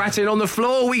potato gratin on the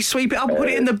floor? We sweep it up and put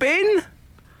it in the bin?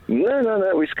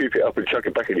 No, we scoop it up and chuck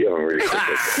it back in the oven really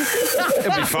quickly.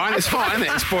 It'll be fine. It's hot, isn't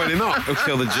it? It's boiling hot. It'll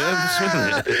kill the germs,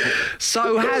 wouldn't it?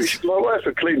 So My wife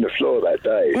had cleaned the floor that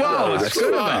day. Wow, that's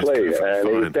good of her. Clean, and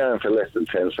it was down for less than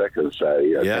 10 seconds,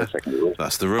 so 10 second rule.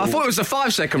 That's the rule. I thought it was a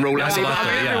 5-second rule, Lassie, but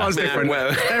everyone's different.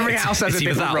 Every house has a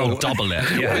different rule. Double it.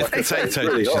 Yeah. With potato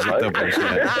really dishes, hot, it doubles.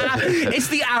 Yeah. It's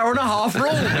the hour and a half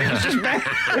rule. It's just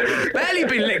barely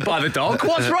been licked by the dog.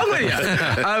 What's wrong with you?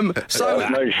 I've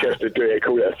known chefs to do it,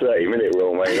 call it a 30-minute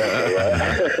rule, mate.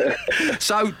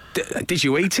 So, did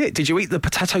you eat it? Did you eat the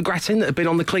potato gratin that had been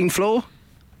on the clean floor?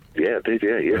 Yeah, I did,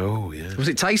 yeah. Oh, yeah. Was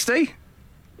it tasty?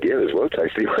 Yeah, it was well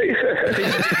tasty, mate.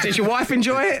 Did your wife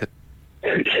enjoy it?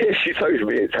 Yeah, she told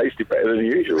me it tasted better than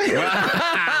usual. And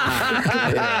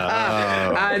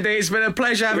it's been a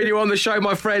pleasure having you on the show,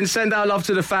 my friend. Send our love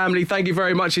to the family. Thank you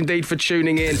very much indeed for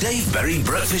tuning in. The Dave Berry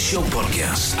Breakfast Show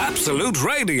Podcast. Absolute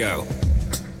Radio.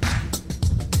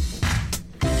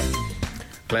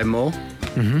 Glenn Moore?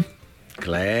 Mm-hmm.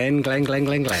 Glenn.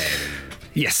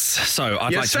 Yes, so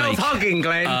I'd You're like to make self-hugging,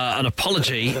 Glenn. an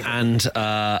apology and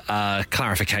a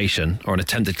clarification, or an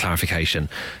attempted clarification.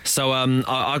 So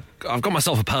I've got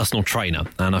myself a personal trainer,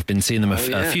 and I've been seeing them a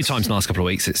few times in the last couple of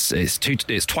weeks.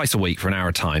 It's twice a week for an hour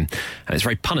at a time, and it's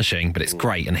very punishing, but it's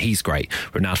great, and he's great.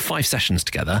 We've now had 5 sessions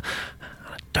together.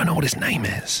 I don't know what his name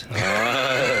is.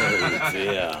 Oh,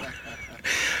 dear.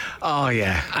 Oh,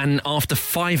 yeah. And after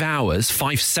 5 hours,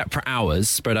 5 separate hours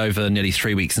spread over nearly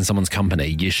 3 weeks in someone's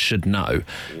company, you should know.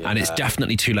 Yeah. And it's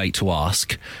definitely too late to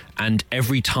ask. And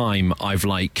every time I've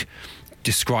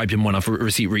described him when I've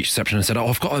reached reception and said, "Oh,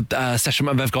 I've got a session,"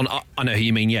 they've gone, "Oh, I know who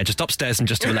you mean, yeah, just upstairs and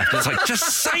just to the left." It's like, just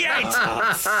say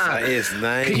it! Say his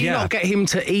name. Can you not get him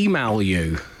to email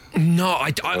you? No,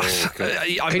 Can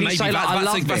you say,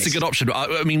 that's a good option.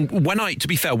 I mean, to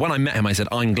be fair, when I met him, I said,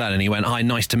 "I'm Glenn," and he went, "Hi,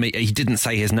 nice to meet you." He didn't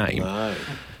say his name. No.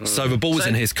 So the ball's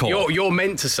in his court. You're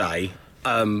meant to say,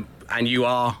 and you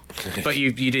are, but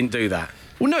you didn't do that.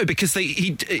 Well, no, because no.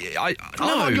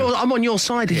 I'm on your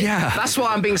side here. Yeah. That's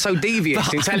why I'm being so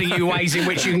devious in telling you ways in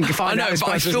which you can find out his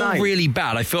person's name. I feel really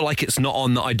bad. I feel like it's not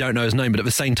on that I don't know his name, but at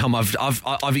the same time,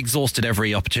 I've exhausted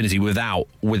every opportunity without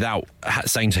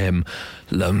saying to him,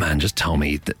 "Look, man, just tell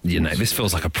me that, this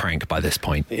feels like a prank by this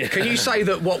point." Yeah. Can you say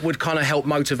that what would kind of help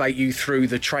motivate you through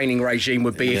the training regime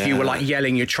would be if you were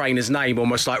yelling your trainer's name,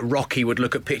 almost like Rocky would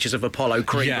look at pictures of Apollo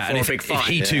Creed before a big fight? If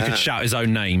he too could shout his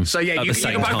own name. So you the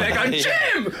same go back time. there going, Jim!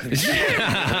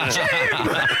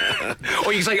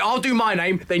 Or you can say, "I'll do my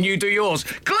name, then you do yours."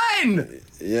 Glenn!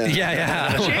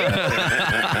 Yeah.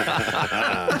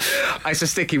 It's a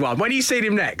sticky one. When are you seeing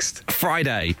him next?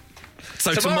 Friday.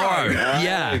 So tomorrow.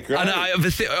 Yeah.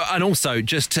 And also,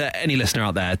 just to any listener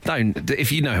out there,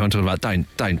 if you know who I'm talking about,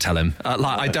 don't tell him.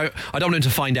 I don't want him to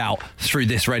find out through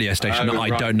this radio station that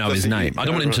I don't know his name. I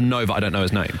don't want him to know that I don't know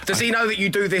his name. Does he know that you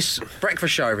do this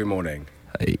breakfast show every morning?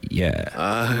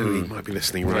 Yeah. He might be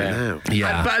listening right now.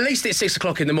 Yeah. But at least it's 6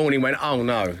 o'clock in the morning when,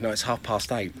 no, it's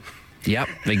 8:30. Yep,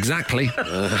 exactly.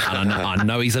 And I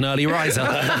know he's an early riser.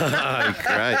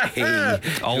 Great.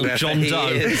 Old John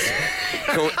Doe.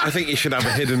 Cool. I think you should have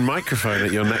a hidden microphone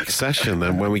at your next session,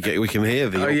 then when we can hear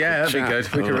the. Oh yeah, that'd be good.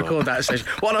 We can record that session.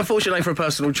 What an unfortunate name for a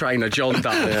personal trainer, John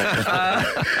Doe.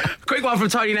 Quick one from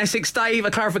Tony in Essex. Dave,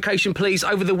 a clarification, please.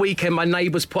 Over the weekend, my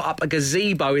neighbours put up a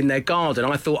gazebo in their garden.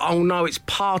 I thought, oh no, it's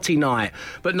party night.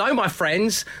 But no, my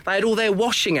friends, they had all their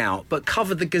washing out, but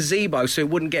covered the gazebo so it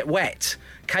wouldn't get wet.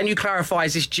 Can you clarify,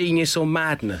 is this genius or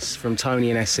madness? From Tony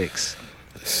in Essex.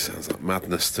 This sounds like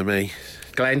madness to me.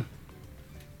 Glenn?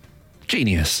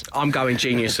 Genius. I'm going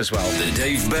genius as well. The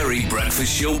Dave Berry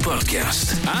Breakfast Show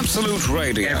Podcast. Absolute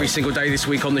Radio. Every single day this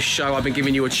week on the show, I've been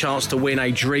giving you a chance to win a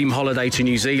dream holiday to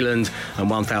New Zealand and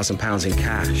 £1,000 in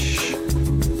cash.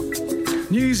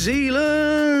 New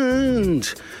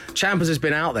Zealand! Champers has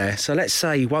been out there, so let's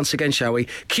say once again, shall we?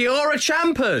 Kia ora,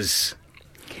 Champers!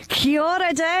 Kia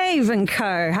ora, Dave and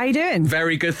co. How you doing?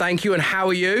 Very good, thank you. And how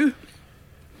are you?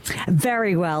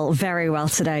 Very well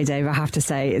today, Dave, I have to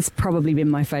say. It's probably been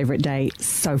my favourite day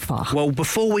so far. Well,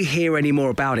 before we hear any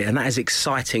more about it, and that is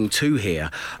exciting to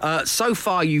hear, so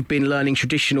far you've been learning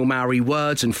traditional Maori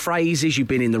words and phrases, you've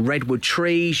been in the redwood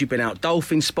trees, you've been out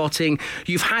dolphin spotting,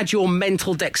 you've had your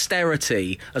mental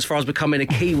dexterity, as far as becoming a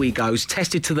Kiwi goes,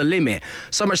 tested to the limit.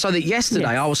 So much so that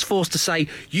yesterday I was forced to say,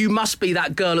 you must be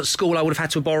that girl at school I would have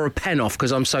had to borrow a pen off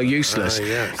because I'm so useless.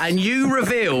 Yes. And you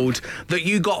revealed that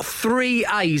you got 3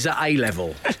 A's at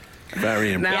A-level.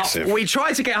 Very impressive. Now, we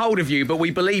tried to get hold of you, but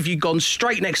we believe you'd gone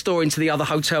straight next door into the other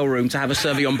hotel room to have a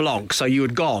Sauvignon Blanc, so you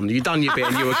had gone. You'd done your bit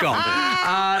and you were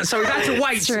gone. So we've had to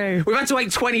wait. True. We've had to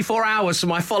wait 24 hours for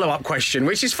my follow-up question,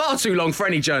 which is far too long for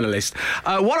any journalist.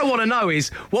 What I want to know is,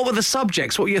 what were the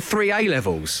subjects? What were your 3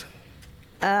 A-levels?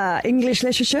 English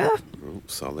literature,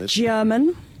 Solid.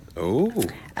 German,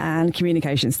 and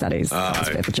communication studies. That's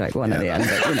a bit of a joke one at the end,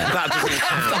 but you know. That doesn't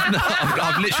count.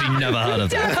 I've literally never heard of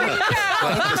that.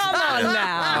 Come on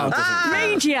now.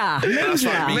 Media.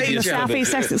 Media South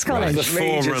East Essex College. The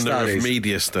forerunner of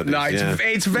media studies. No,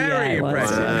 it's very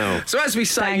impressive. Wow. So as we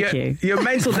say, your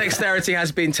mental dexterity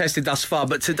has been tested thus far,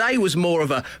 but today was more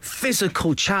of a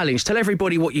physical challenge. Tell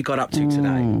everybody what you got up to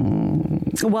today.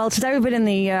 Well, today we've been in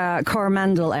the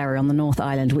Coromandel area on the North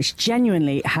Island, which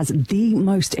genuinely has the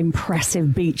most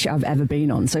impressive beach I've ever been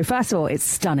on. So first of all, it's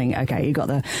stunning. Okay, you've got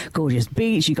the gorgeous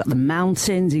beach, you've got the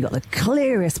mountains, you've got the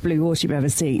clearest blue water you've ever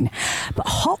seen. But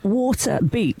Hot Water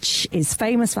Beach is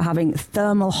famous for having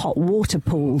thermal hot water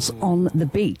pools on the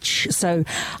beach. So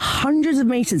hundreds of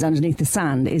meters underneath the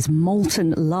sand is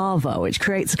molten lava, which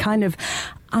creates a kind of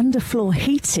underfloor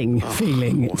heating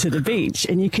feeling to the beach,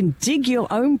 and you can dig your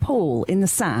own pool in the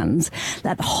sand,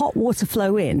 let the hot water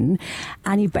flow in,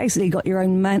 and you've basically got your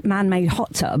own man-made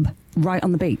hot tub right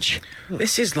on the beach.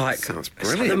 This is like, Sounds it's like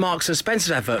brilliant. the Marks and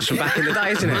Spencer adverts from back in the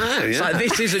day, isn't it? It's like,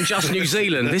 this isn't just New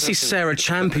Zealand, this is Sarah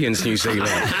Champion's New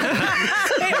Zealand.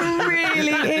 It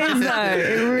really is, though.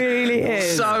 It really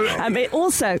is. So-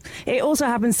 it also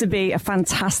happens to be a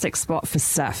fantastic spot for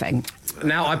surfing.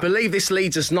 Now, I believe this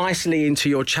leads us nicely into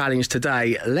your challenge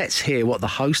today. Let's hear what the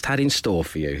host had in store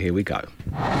for you. Here we go.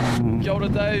 Kia ora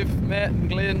Dave, Matt and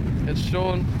Glenn, it's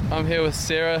Sean. I'm here with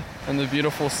Sarah in the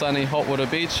beautiful sunny Hot Water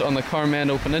Beach on the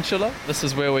Coromandel Peninsula. This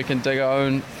is where we can dig our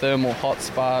own thermal hot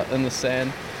spa in the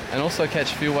sand and also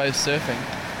catch a few waves surfing.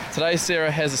 Today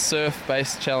Sarah has a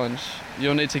surf-based challenge.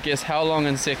 You'll need to guess how long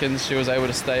in seconds she was able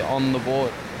to stay on the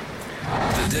board.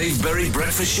 The Dave Berry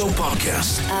Breakfast Show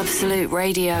Podcast. Absolute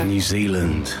Radio. New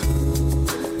Zealand.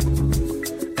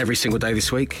 Every single day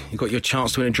this week, you've got your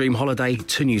chance to win a dream holiday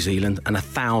to New Zealand and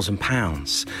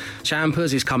 £1,000.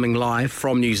 Champers is coming live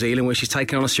from New Zealand, where she's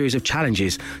taking on a series of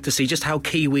challenges to see just how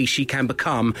Kiwi she can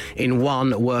become in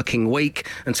one working week.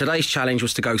 And today's challenge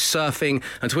was to go surfing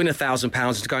and to win £1,000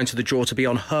 and to go into the draw to be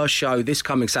on her show this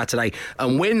coming Saturday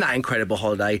and win that incredible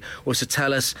holiday was to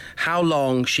tell us how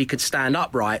long she could stand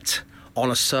upright on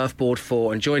a surfboard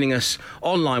for. And joining us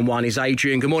on line one is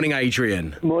Adrian. Good morning,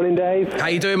 Adrian. Morning, Dave. How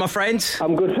you doing, my friend?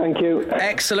 I'm good, thank you.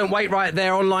 Excellent. Wait right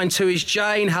there. On line two is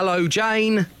Jane. Hello,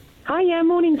 Jane. Hiya,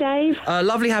 morning, Dave.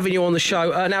 Lovely having you on the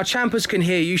show. Now, Champers can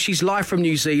hear you. She's live from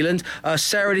New Zealand.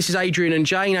 Sarah, this is Adrian and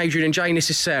Jane. Adrian and Jane, this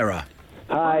is Sarah.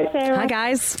 Hi. Sarah. Hi,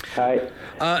 guys. Hi.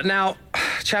 Now,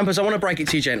 Champers, I want to break it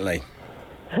to you gently.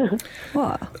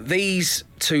 What? These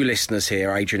two listeners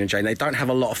here, Adrian and Jane, they don't have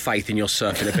a lot of faith in your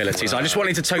surfing abilities. I just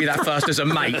wanted to tell you that first as a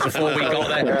mate before we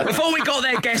got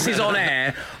their guesses on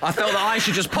air. I felt that I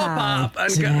should just pop up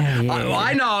and go.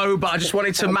 I know, but I just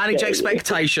wanted to manage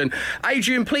expectation.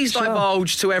 Adrian, please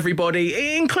divulge to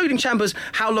everybody, including Champers,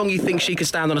 how long you think she could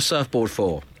stand on a surfboard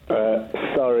for.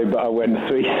 Sorry, but I went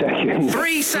 3 seconds.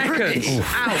 3 seconds.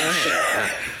 Ouch.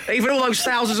 Even all those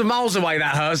thousands of miles away,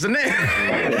 that hurts, doesn't it?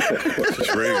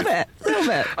 It's rude. A little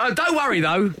bit. Don't worry,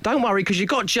 though. Don't worry, because you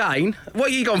got Jane. What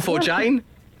are you gone for, Jane?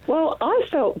 Well, I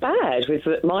felt bad with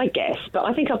my guess, but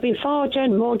I think I've been far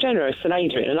more generous than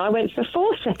Adrian, and I went for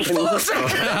 4 seconds. 4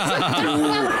 seconds.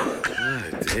 Oh,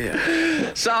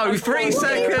 dear. So, 3 What are you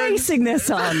seconds. basing this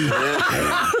on?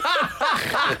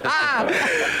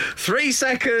 3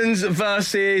 seconds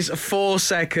versus 4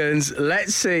 seconds.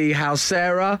 Let's see how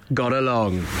Sarah got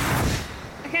along.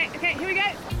 Okay, here we go.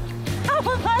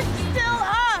 Oh, I'm still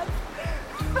up.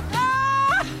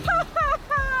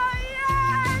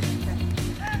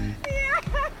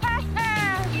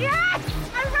 Yes!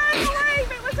 I rode the wave.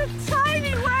 It was a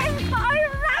tiny wave, but I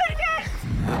rode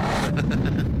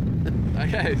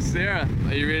it. Okay, Sarah,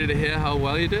 are you ready to hear how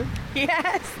well you did?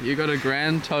 Yes. You got a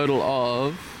grand total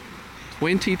of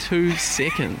 22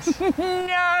 seconds. No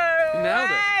Nailed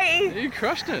way. it. You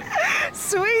crushed it.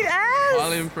 Sweet ass.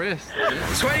 Highly impressed.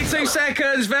 22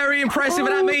 seconds, very impressive.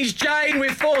 And that means, Jane,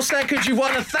 with 4 seconds, you've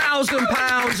won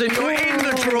 £1,000 and you're in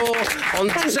the draw on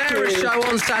Sarah's show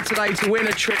on Saturday to win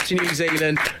a trip to New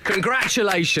Zealand.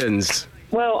 Congratulations.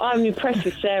 Well, I'm impressed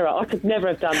with Sarah. I could never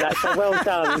have done that, so well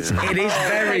done. It is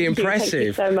very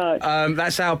impressive. Thank you so much.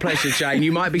 That's our pleasure, Jane.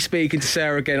 You might be speaking to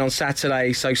Sarah again on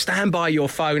Saturday, so stand by your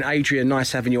phone. Adrian,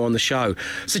 nice having you on the show.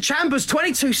 So Chambers,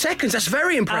 22 seconds, that's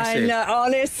very impressive. I know,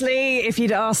 honestly, if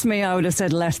you'd asked me, I would have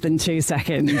said less than 2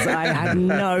 seconds. I had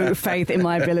no faith in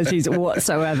my abilities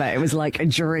whatsoever. It was like a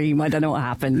dream. I don't know what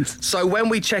happened. So when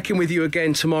we check in with you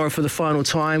again tomorrow for the final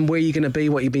time, where are you going to be,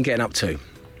 what you've been getting up to?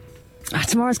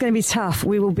 Tomorrow's going to be tough.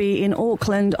 We will be in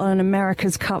Auckland on an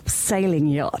America's Cup sailing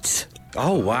yacht.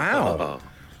 Oh, wow.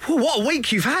 Well, what a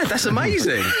week you've had. That's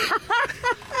amazing.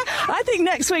 I think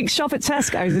next week's shop at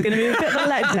Tesco's is going to be a bit of a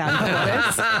letdown,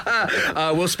 if I'm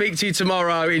honest. We'll speak to you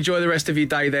tomorrow. Enjoy the rest of your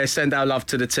day there. Send our love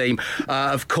to the team.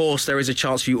 Of course, there is a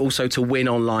chance for you also to win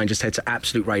online. Just head to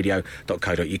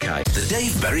absoluteradio.co.uk. The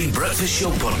Dave Berry Breakfast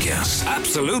Show Podcast.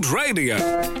 Absolute Radio.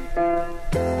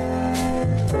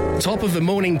 Top of the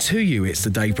morning to you. It's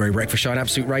the Dave Berry Breakfast Show on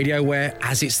Absolute Radio, where,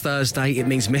 as it's Thursday, it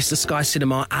means Mr. Sky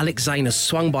Cinema, Alex Zane, has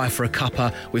swung by for a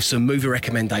cuppa with some movie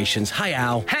recommendations. Hey,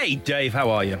 Al. Hey, Dave, how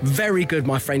are you? Very good,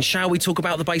 my friend. Shall we talk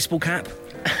about the baseball cap?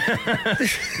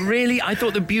 Really? I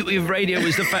thought the beauty of radio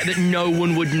was the fact that no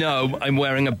one would know I'm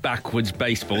wearing a backwards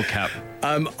baseball cap.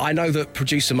 I know that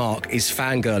producer Mark is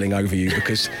fangirling over you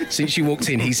because since you walked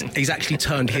in, he's actually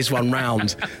turned his one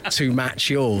round to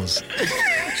match yours.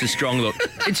 It's a strong look.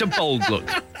 It's a bold look.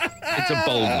 It's a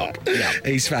bold look. Yeah,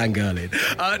 he's fangirling.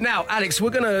 Now, Alex, we're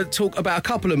going to talk about a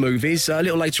couple of movies a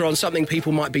little later on, something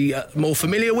people might be more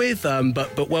familiar with,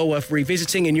 but well worth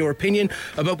revisiting, in your opinion.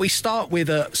 But we start with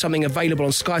something available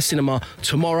on Sky Cinema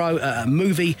tomorrow, a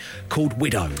movie called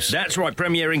Widows. That's right.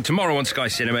 Premiering tomorrow on Sky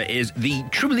Cinema is the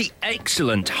truly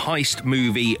excellent heist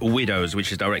movie Widows,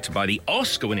 which is directed by the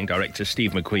Oscar-winning director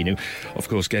Steve McQueen, who, of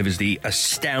course, gave us the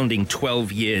astounding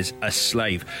 12 Years a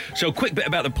Slave. So, a quick bit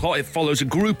about the plot. It follows a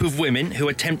group of women who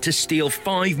attempt to steal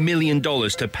 $5 million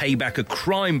to pay back a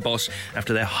crime boss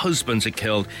after their husbands are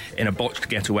killed in a botched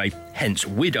getaway, hence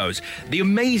Widows. The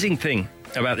amazing thing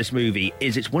about this movie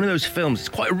is it's one of those films, it's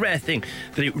quite a rare thing,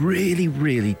 that it really,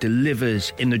 really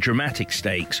delivers in the dramatic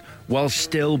stakes while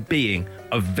still being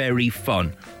a very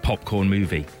fun popcorn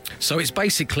movie. So it's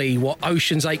basically what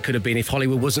Ocean's 8 could have been if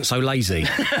Hollywood wasn't so lazy.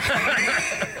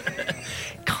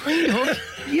 Kind of.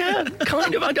 Yeah,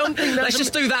 kind of. I don't think that's... Let's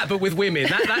just do that, but with women.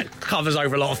 That covers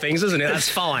over a lot of things, doesn't it? That's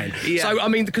fine. Yeah. So, I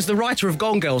mean, because the writer of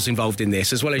Gone Girl's involved in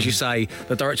this, as well as, you say,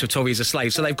 the director of 12 Years a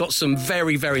Slave. So they've got some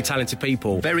very, very talented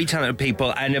people. Very talented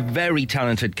people and a very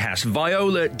talented cast.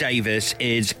 Viola Davis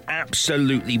is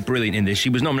absolutely brilliant in this. She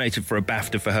was nominated for a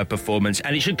BAFTA for her performance,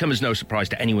 and it should come as no surprise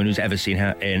to anyone who's ever seen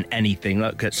her in anything.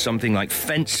 Look at something like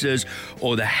Fences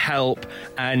or The Help,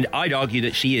 and I'd argue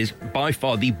that she is by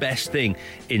far the best thing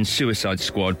in Suicide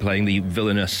Squad, playing the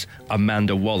villainous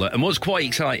Amanda Waller. And what's quite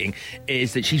exciting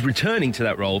is that she's returning to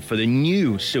that role for the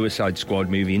new Suicide Squad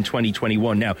movie in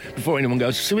 2021. Now, before anyone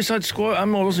goes, Suicide Squad? I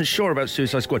wasn't sure about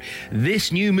Suicide Squad.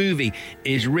 This new movie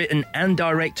is written and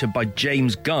directed by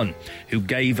James Gunn, who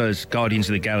gave us Guardians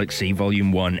of the Galaxy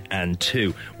Volume 1 and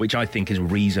 2, which I think is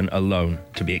reason alone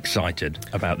to be excited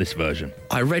about this version.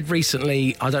 I read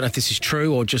recently, I don't know if this is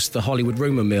true or just the Hollywood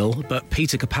rumour mill, but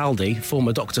Peter Capaldi,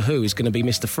 former Doctor Who, is going to be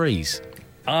Mr. Freeze.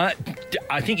 I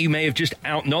think you may have just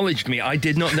out-knowledged me. I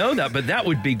did not know that, but that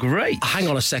would be great. Hang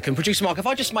on a second. Producer Mark, have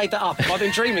I just made that up? Have I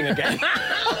been dreaming again?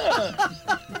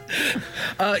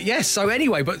 Yes, so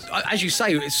anyway, but as you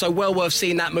say, it's so well worth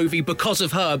seeing that movie because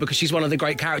of her, because she's one of the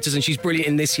great characters and she's brilliant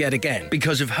in this yet again.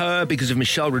 Because of her, because of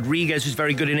Michelle Rodriguez, who's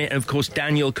very good in it, and of course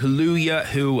Daniel Kaluuya,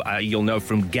 who you'll know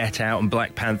from Get Out and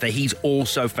Black Panther. He's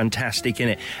also fantastic in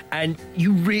it. And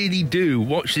you really do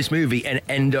watch this movie and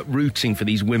end up rooting for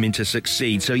these women to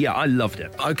succeed. So yeah, I loved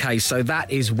it. OK, so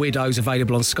that is Widows,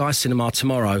 available on Sky Cinema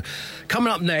tomorrow.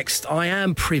 Coming up next, I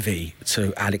am privy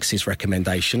to Alex's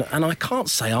recommendation, and I can't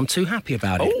say I'm too happy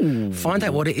about it. Ooh. Find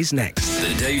out what it is next.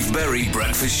 The Dave Berry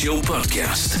Breakfast Show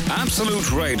Podcast. Absolute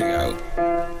Radio.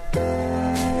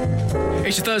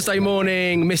 It's your Thursday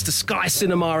morning. Mr. Sky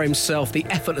Cinema himself, the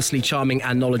effortlessly charming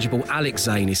and knowledgeable Alex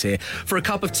Zane, is here for a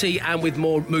cup of tea and with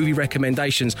more movie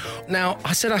recommendations. Now,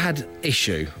 I said I had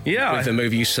issue with the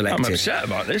movie you selected. I'm upset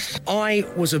about this. I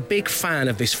was a big fan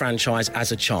of this franchise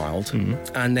as a child,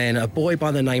 and then a boy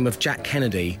by the name of Jack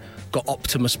Kennedy got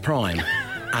Optimus Prime.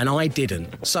 And I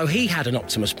didn't. So he had an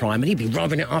Optimus Prime and he'd be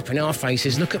rubbing it up in our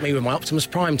faces, look at me with my Optimus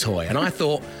Prime toy. And I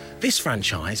thought, this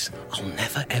franchise, I'll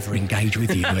never ever engage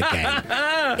with you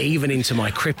again, even into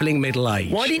my crippling middle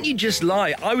age. Why didn't you just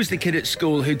lie? I was the kid at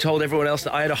school who told everyone else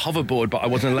that I had a hoverboard, but I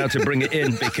wasn't allowed to bring it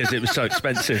in because it was so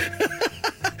expensive.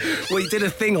 We did a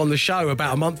thing on the show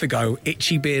about a month ago,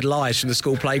 Itchy Beard Lies from the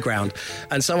school playground,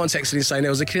 and someone texted in saying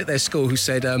there was a kid at their school who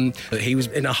said that he was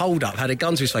in a hold-up, had a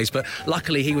gun to his face, but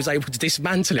luckily he was able to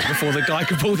dismantle it before the guy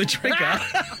could pull the trigger.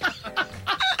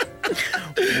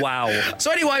 Wow.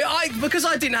 So anyway, because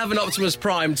I didn't have an Optimus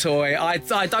Prime toy, I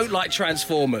don't like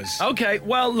Transformers. Okay,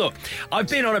 well, look, I've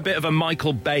been on a bit of a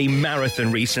Michael Bay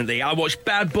marathon recently. I watched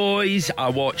Bad Boys, I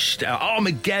watched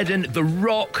Armageddon, The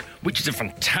Rock, which is a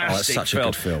fantastic such film. a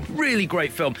good film. Really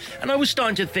great film. And I was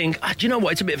starting to think, do you know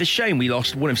what? It's a bit of a shame we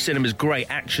lost one of cinema's great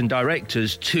action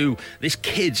directors to this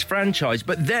kids franchise.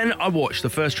 But then I watched the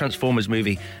first Transformers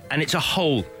movie, and it's a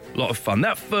whole lot of fun.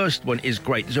 That first one is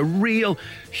great. There's a real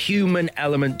human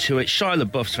element to it. Shia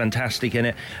LaBeouf's fantastic in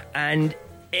it, and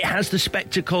it has the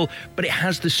spectacle, but it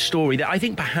has the story that I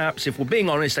think perhaps, if we're being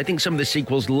honest, I think some of the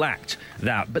sequels lacked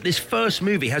that. But this first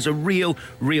movie has a real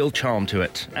charm to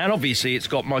it. And obviously it's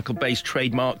got Michael Bay's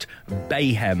trademarked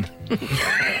Bayhem.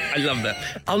 I love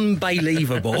that.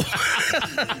 Unbelievable.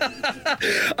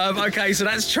 Okay, so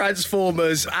that's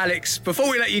Transformers. Alex, before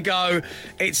we let you go,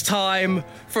 it's time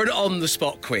for an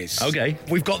on-the-spot quiz. Okay.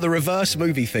 We've got the reverse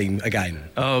movie theme again.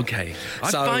 Okay.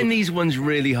 I find these ones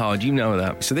really hard, you know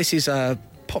that. So this is a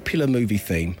popular movie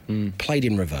theme, played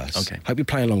in reverse. Okay. Hope you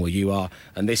play along where you are,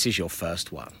 and this is your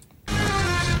first one.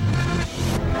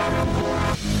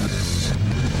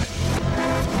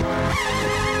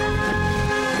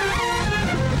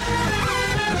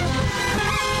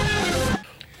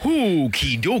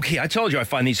 Okie dokie. I told you I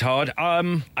find these hard.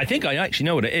 I think I actually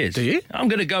know what it is. Do you? I'm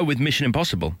going to go with Mission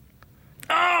Impossible.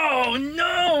 Oh,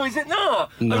 no, is it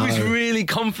not? No. I was really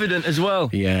confident as well.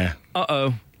 Yeah.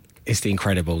 Uh-oh. It's The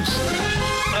Incredibles.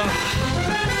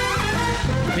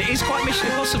 It is quite Mission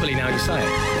Impossible now you say it.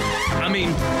 I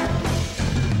mean,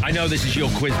 I know this is your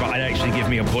quiz, but I'd actually give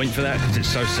me a point for that because it's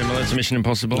so similar to Mission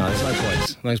Impossible. No, there's no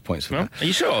points. No points for that. Are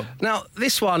you sure? Now,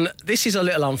 this is a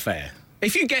little unfair.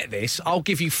 If you get this, I'll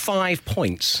give you 5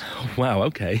 points. Wow,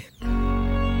 okay.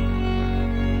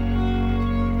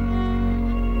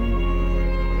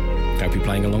 Hope you're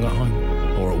playing along at home,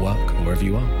 or at work, or wherever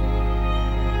you are.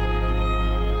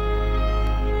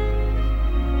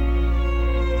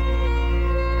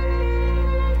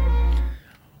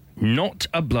 Not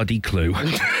a bloody clue.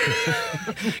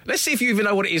 Let's see if you even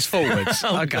know what it is forwards.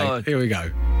 Oh, okay, God. Here we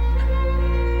go.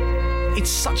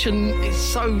 It's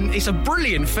a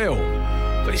brilliant film,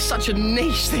 but it's such a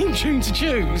niche theme tune to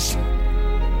choose.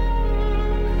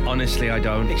 Honestly, I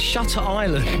don't. It's Shutter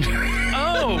Island.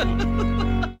 Oh!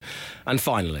 And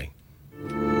finally.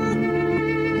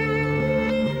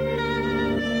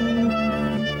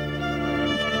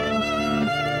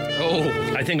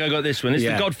 Oh, I think I got this one. It's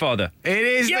The Godfather. It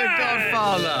is The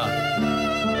Godfather.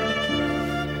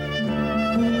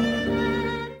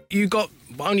 You got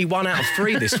only 1 out of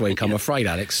 3 this week, I'm afraid,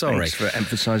 Alex. Sorry. Thanks for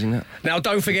emphasising that. Now,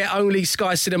 don't forget, only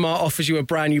Sky Cinema offers you a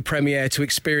brand new premiere to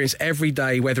experience every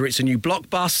day, whether it's a new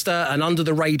blockbuster, an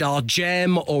under-the-radar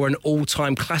gem, or an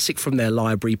all-time classic from their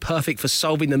library, perfect for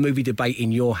solving the movie debate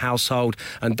in your household.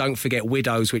 And don't forget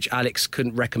Widows, which Alex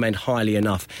couldn't recommend highly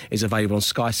enough, is available on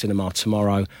Sky Cinema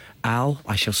tomorrow. Al,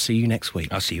 I shall see you next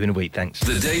week. I'll see you in a week, thanks.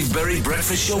 The Dave Berry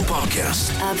Breakfast Show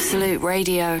Podcast. Absolute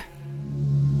Radio.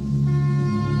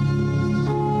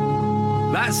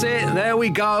 That's it. There we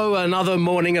go. Another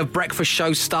morning of breakfast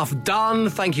show stuff done.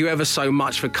 Thank you ever so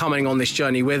much for coming on this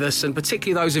journey with us, and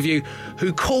particularly those of you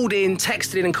who called in,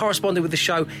 texted in and corresponded with the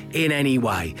show in any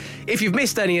way. If you've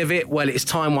missed any of it, well, it's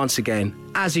time once again,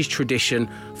 as is tradition,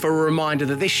 for a reminder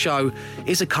that this show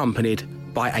is accompanied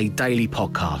by a daily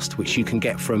podcast, which you can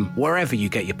get from wherever you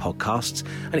get your podcasts,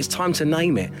 and it's time to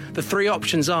name it. The 3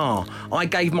 options are: I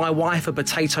gave my wife a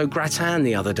potato gratin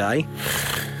the other day.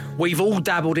 We've all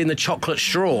dabbled in the chocolate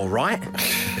straw, right?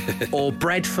 Or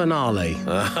bread finale.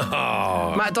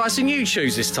 Oh. Matt Dyson, you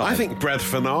choose this time. I think bread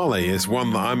finale is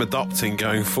one that I'm adopting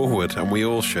going forward, and we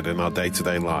all should in our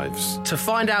day-to-day lives. To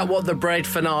find out what the bread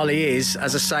finale is,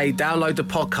 as I say, download the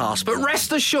podcast. But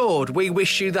rest assured, we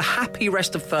wish you the happy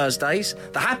rest of Thursdays,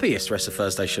 the happiest rest of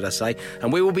Thursdays, should I say,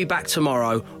 and we will be back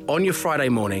tomorrow on your Friday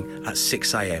morning at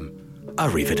 6 a.m.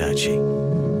 Arrivederci.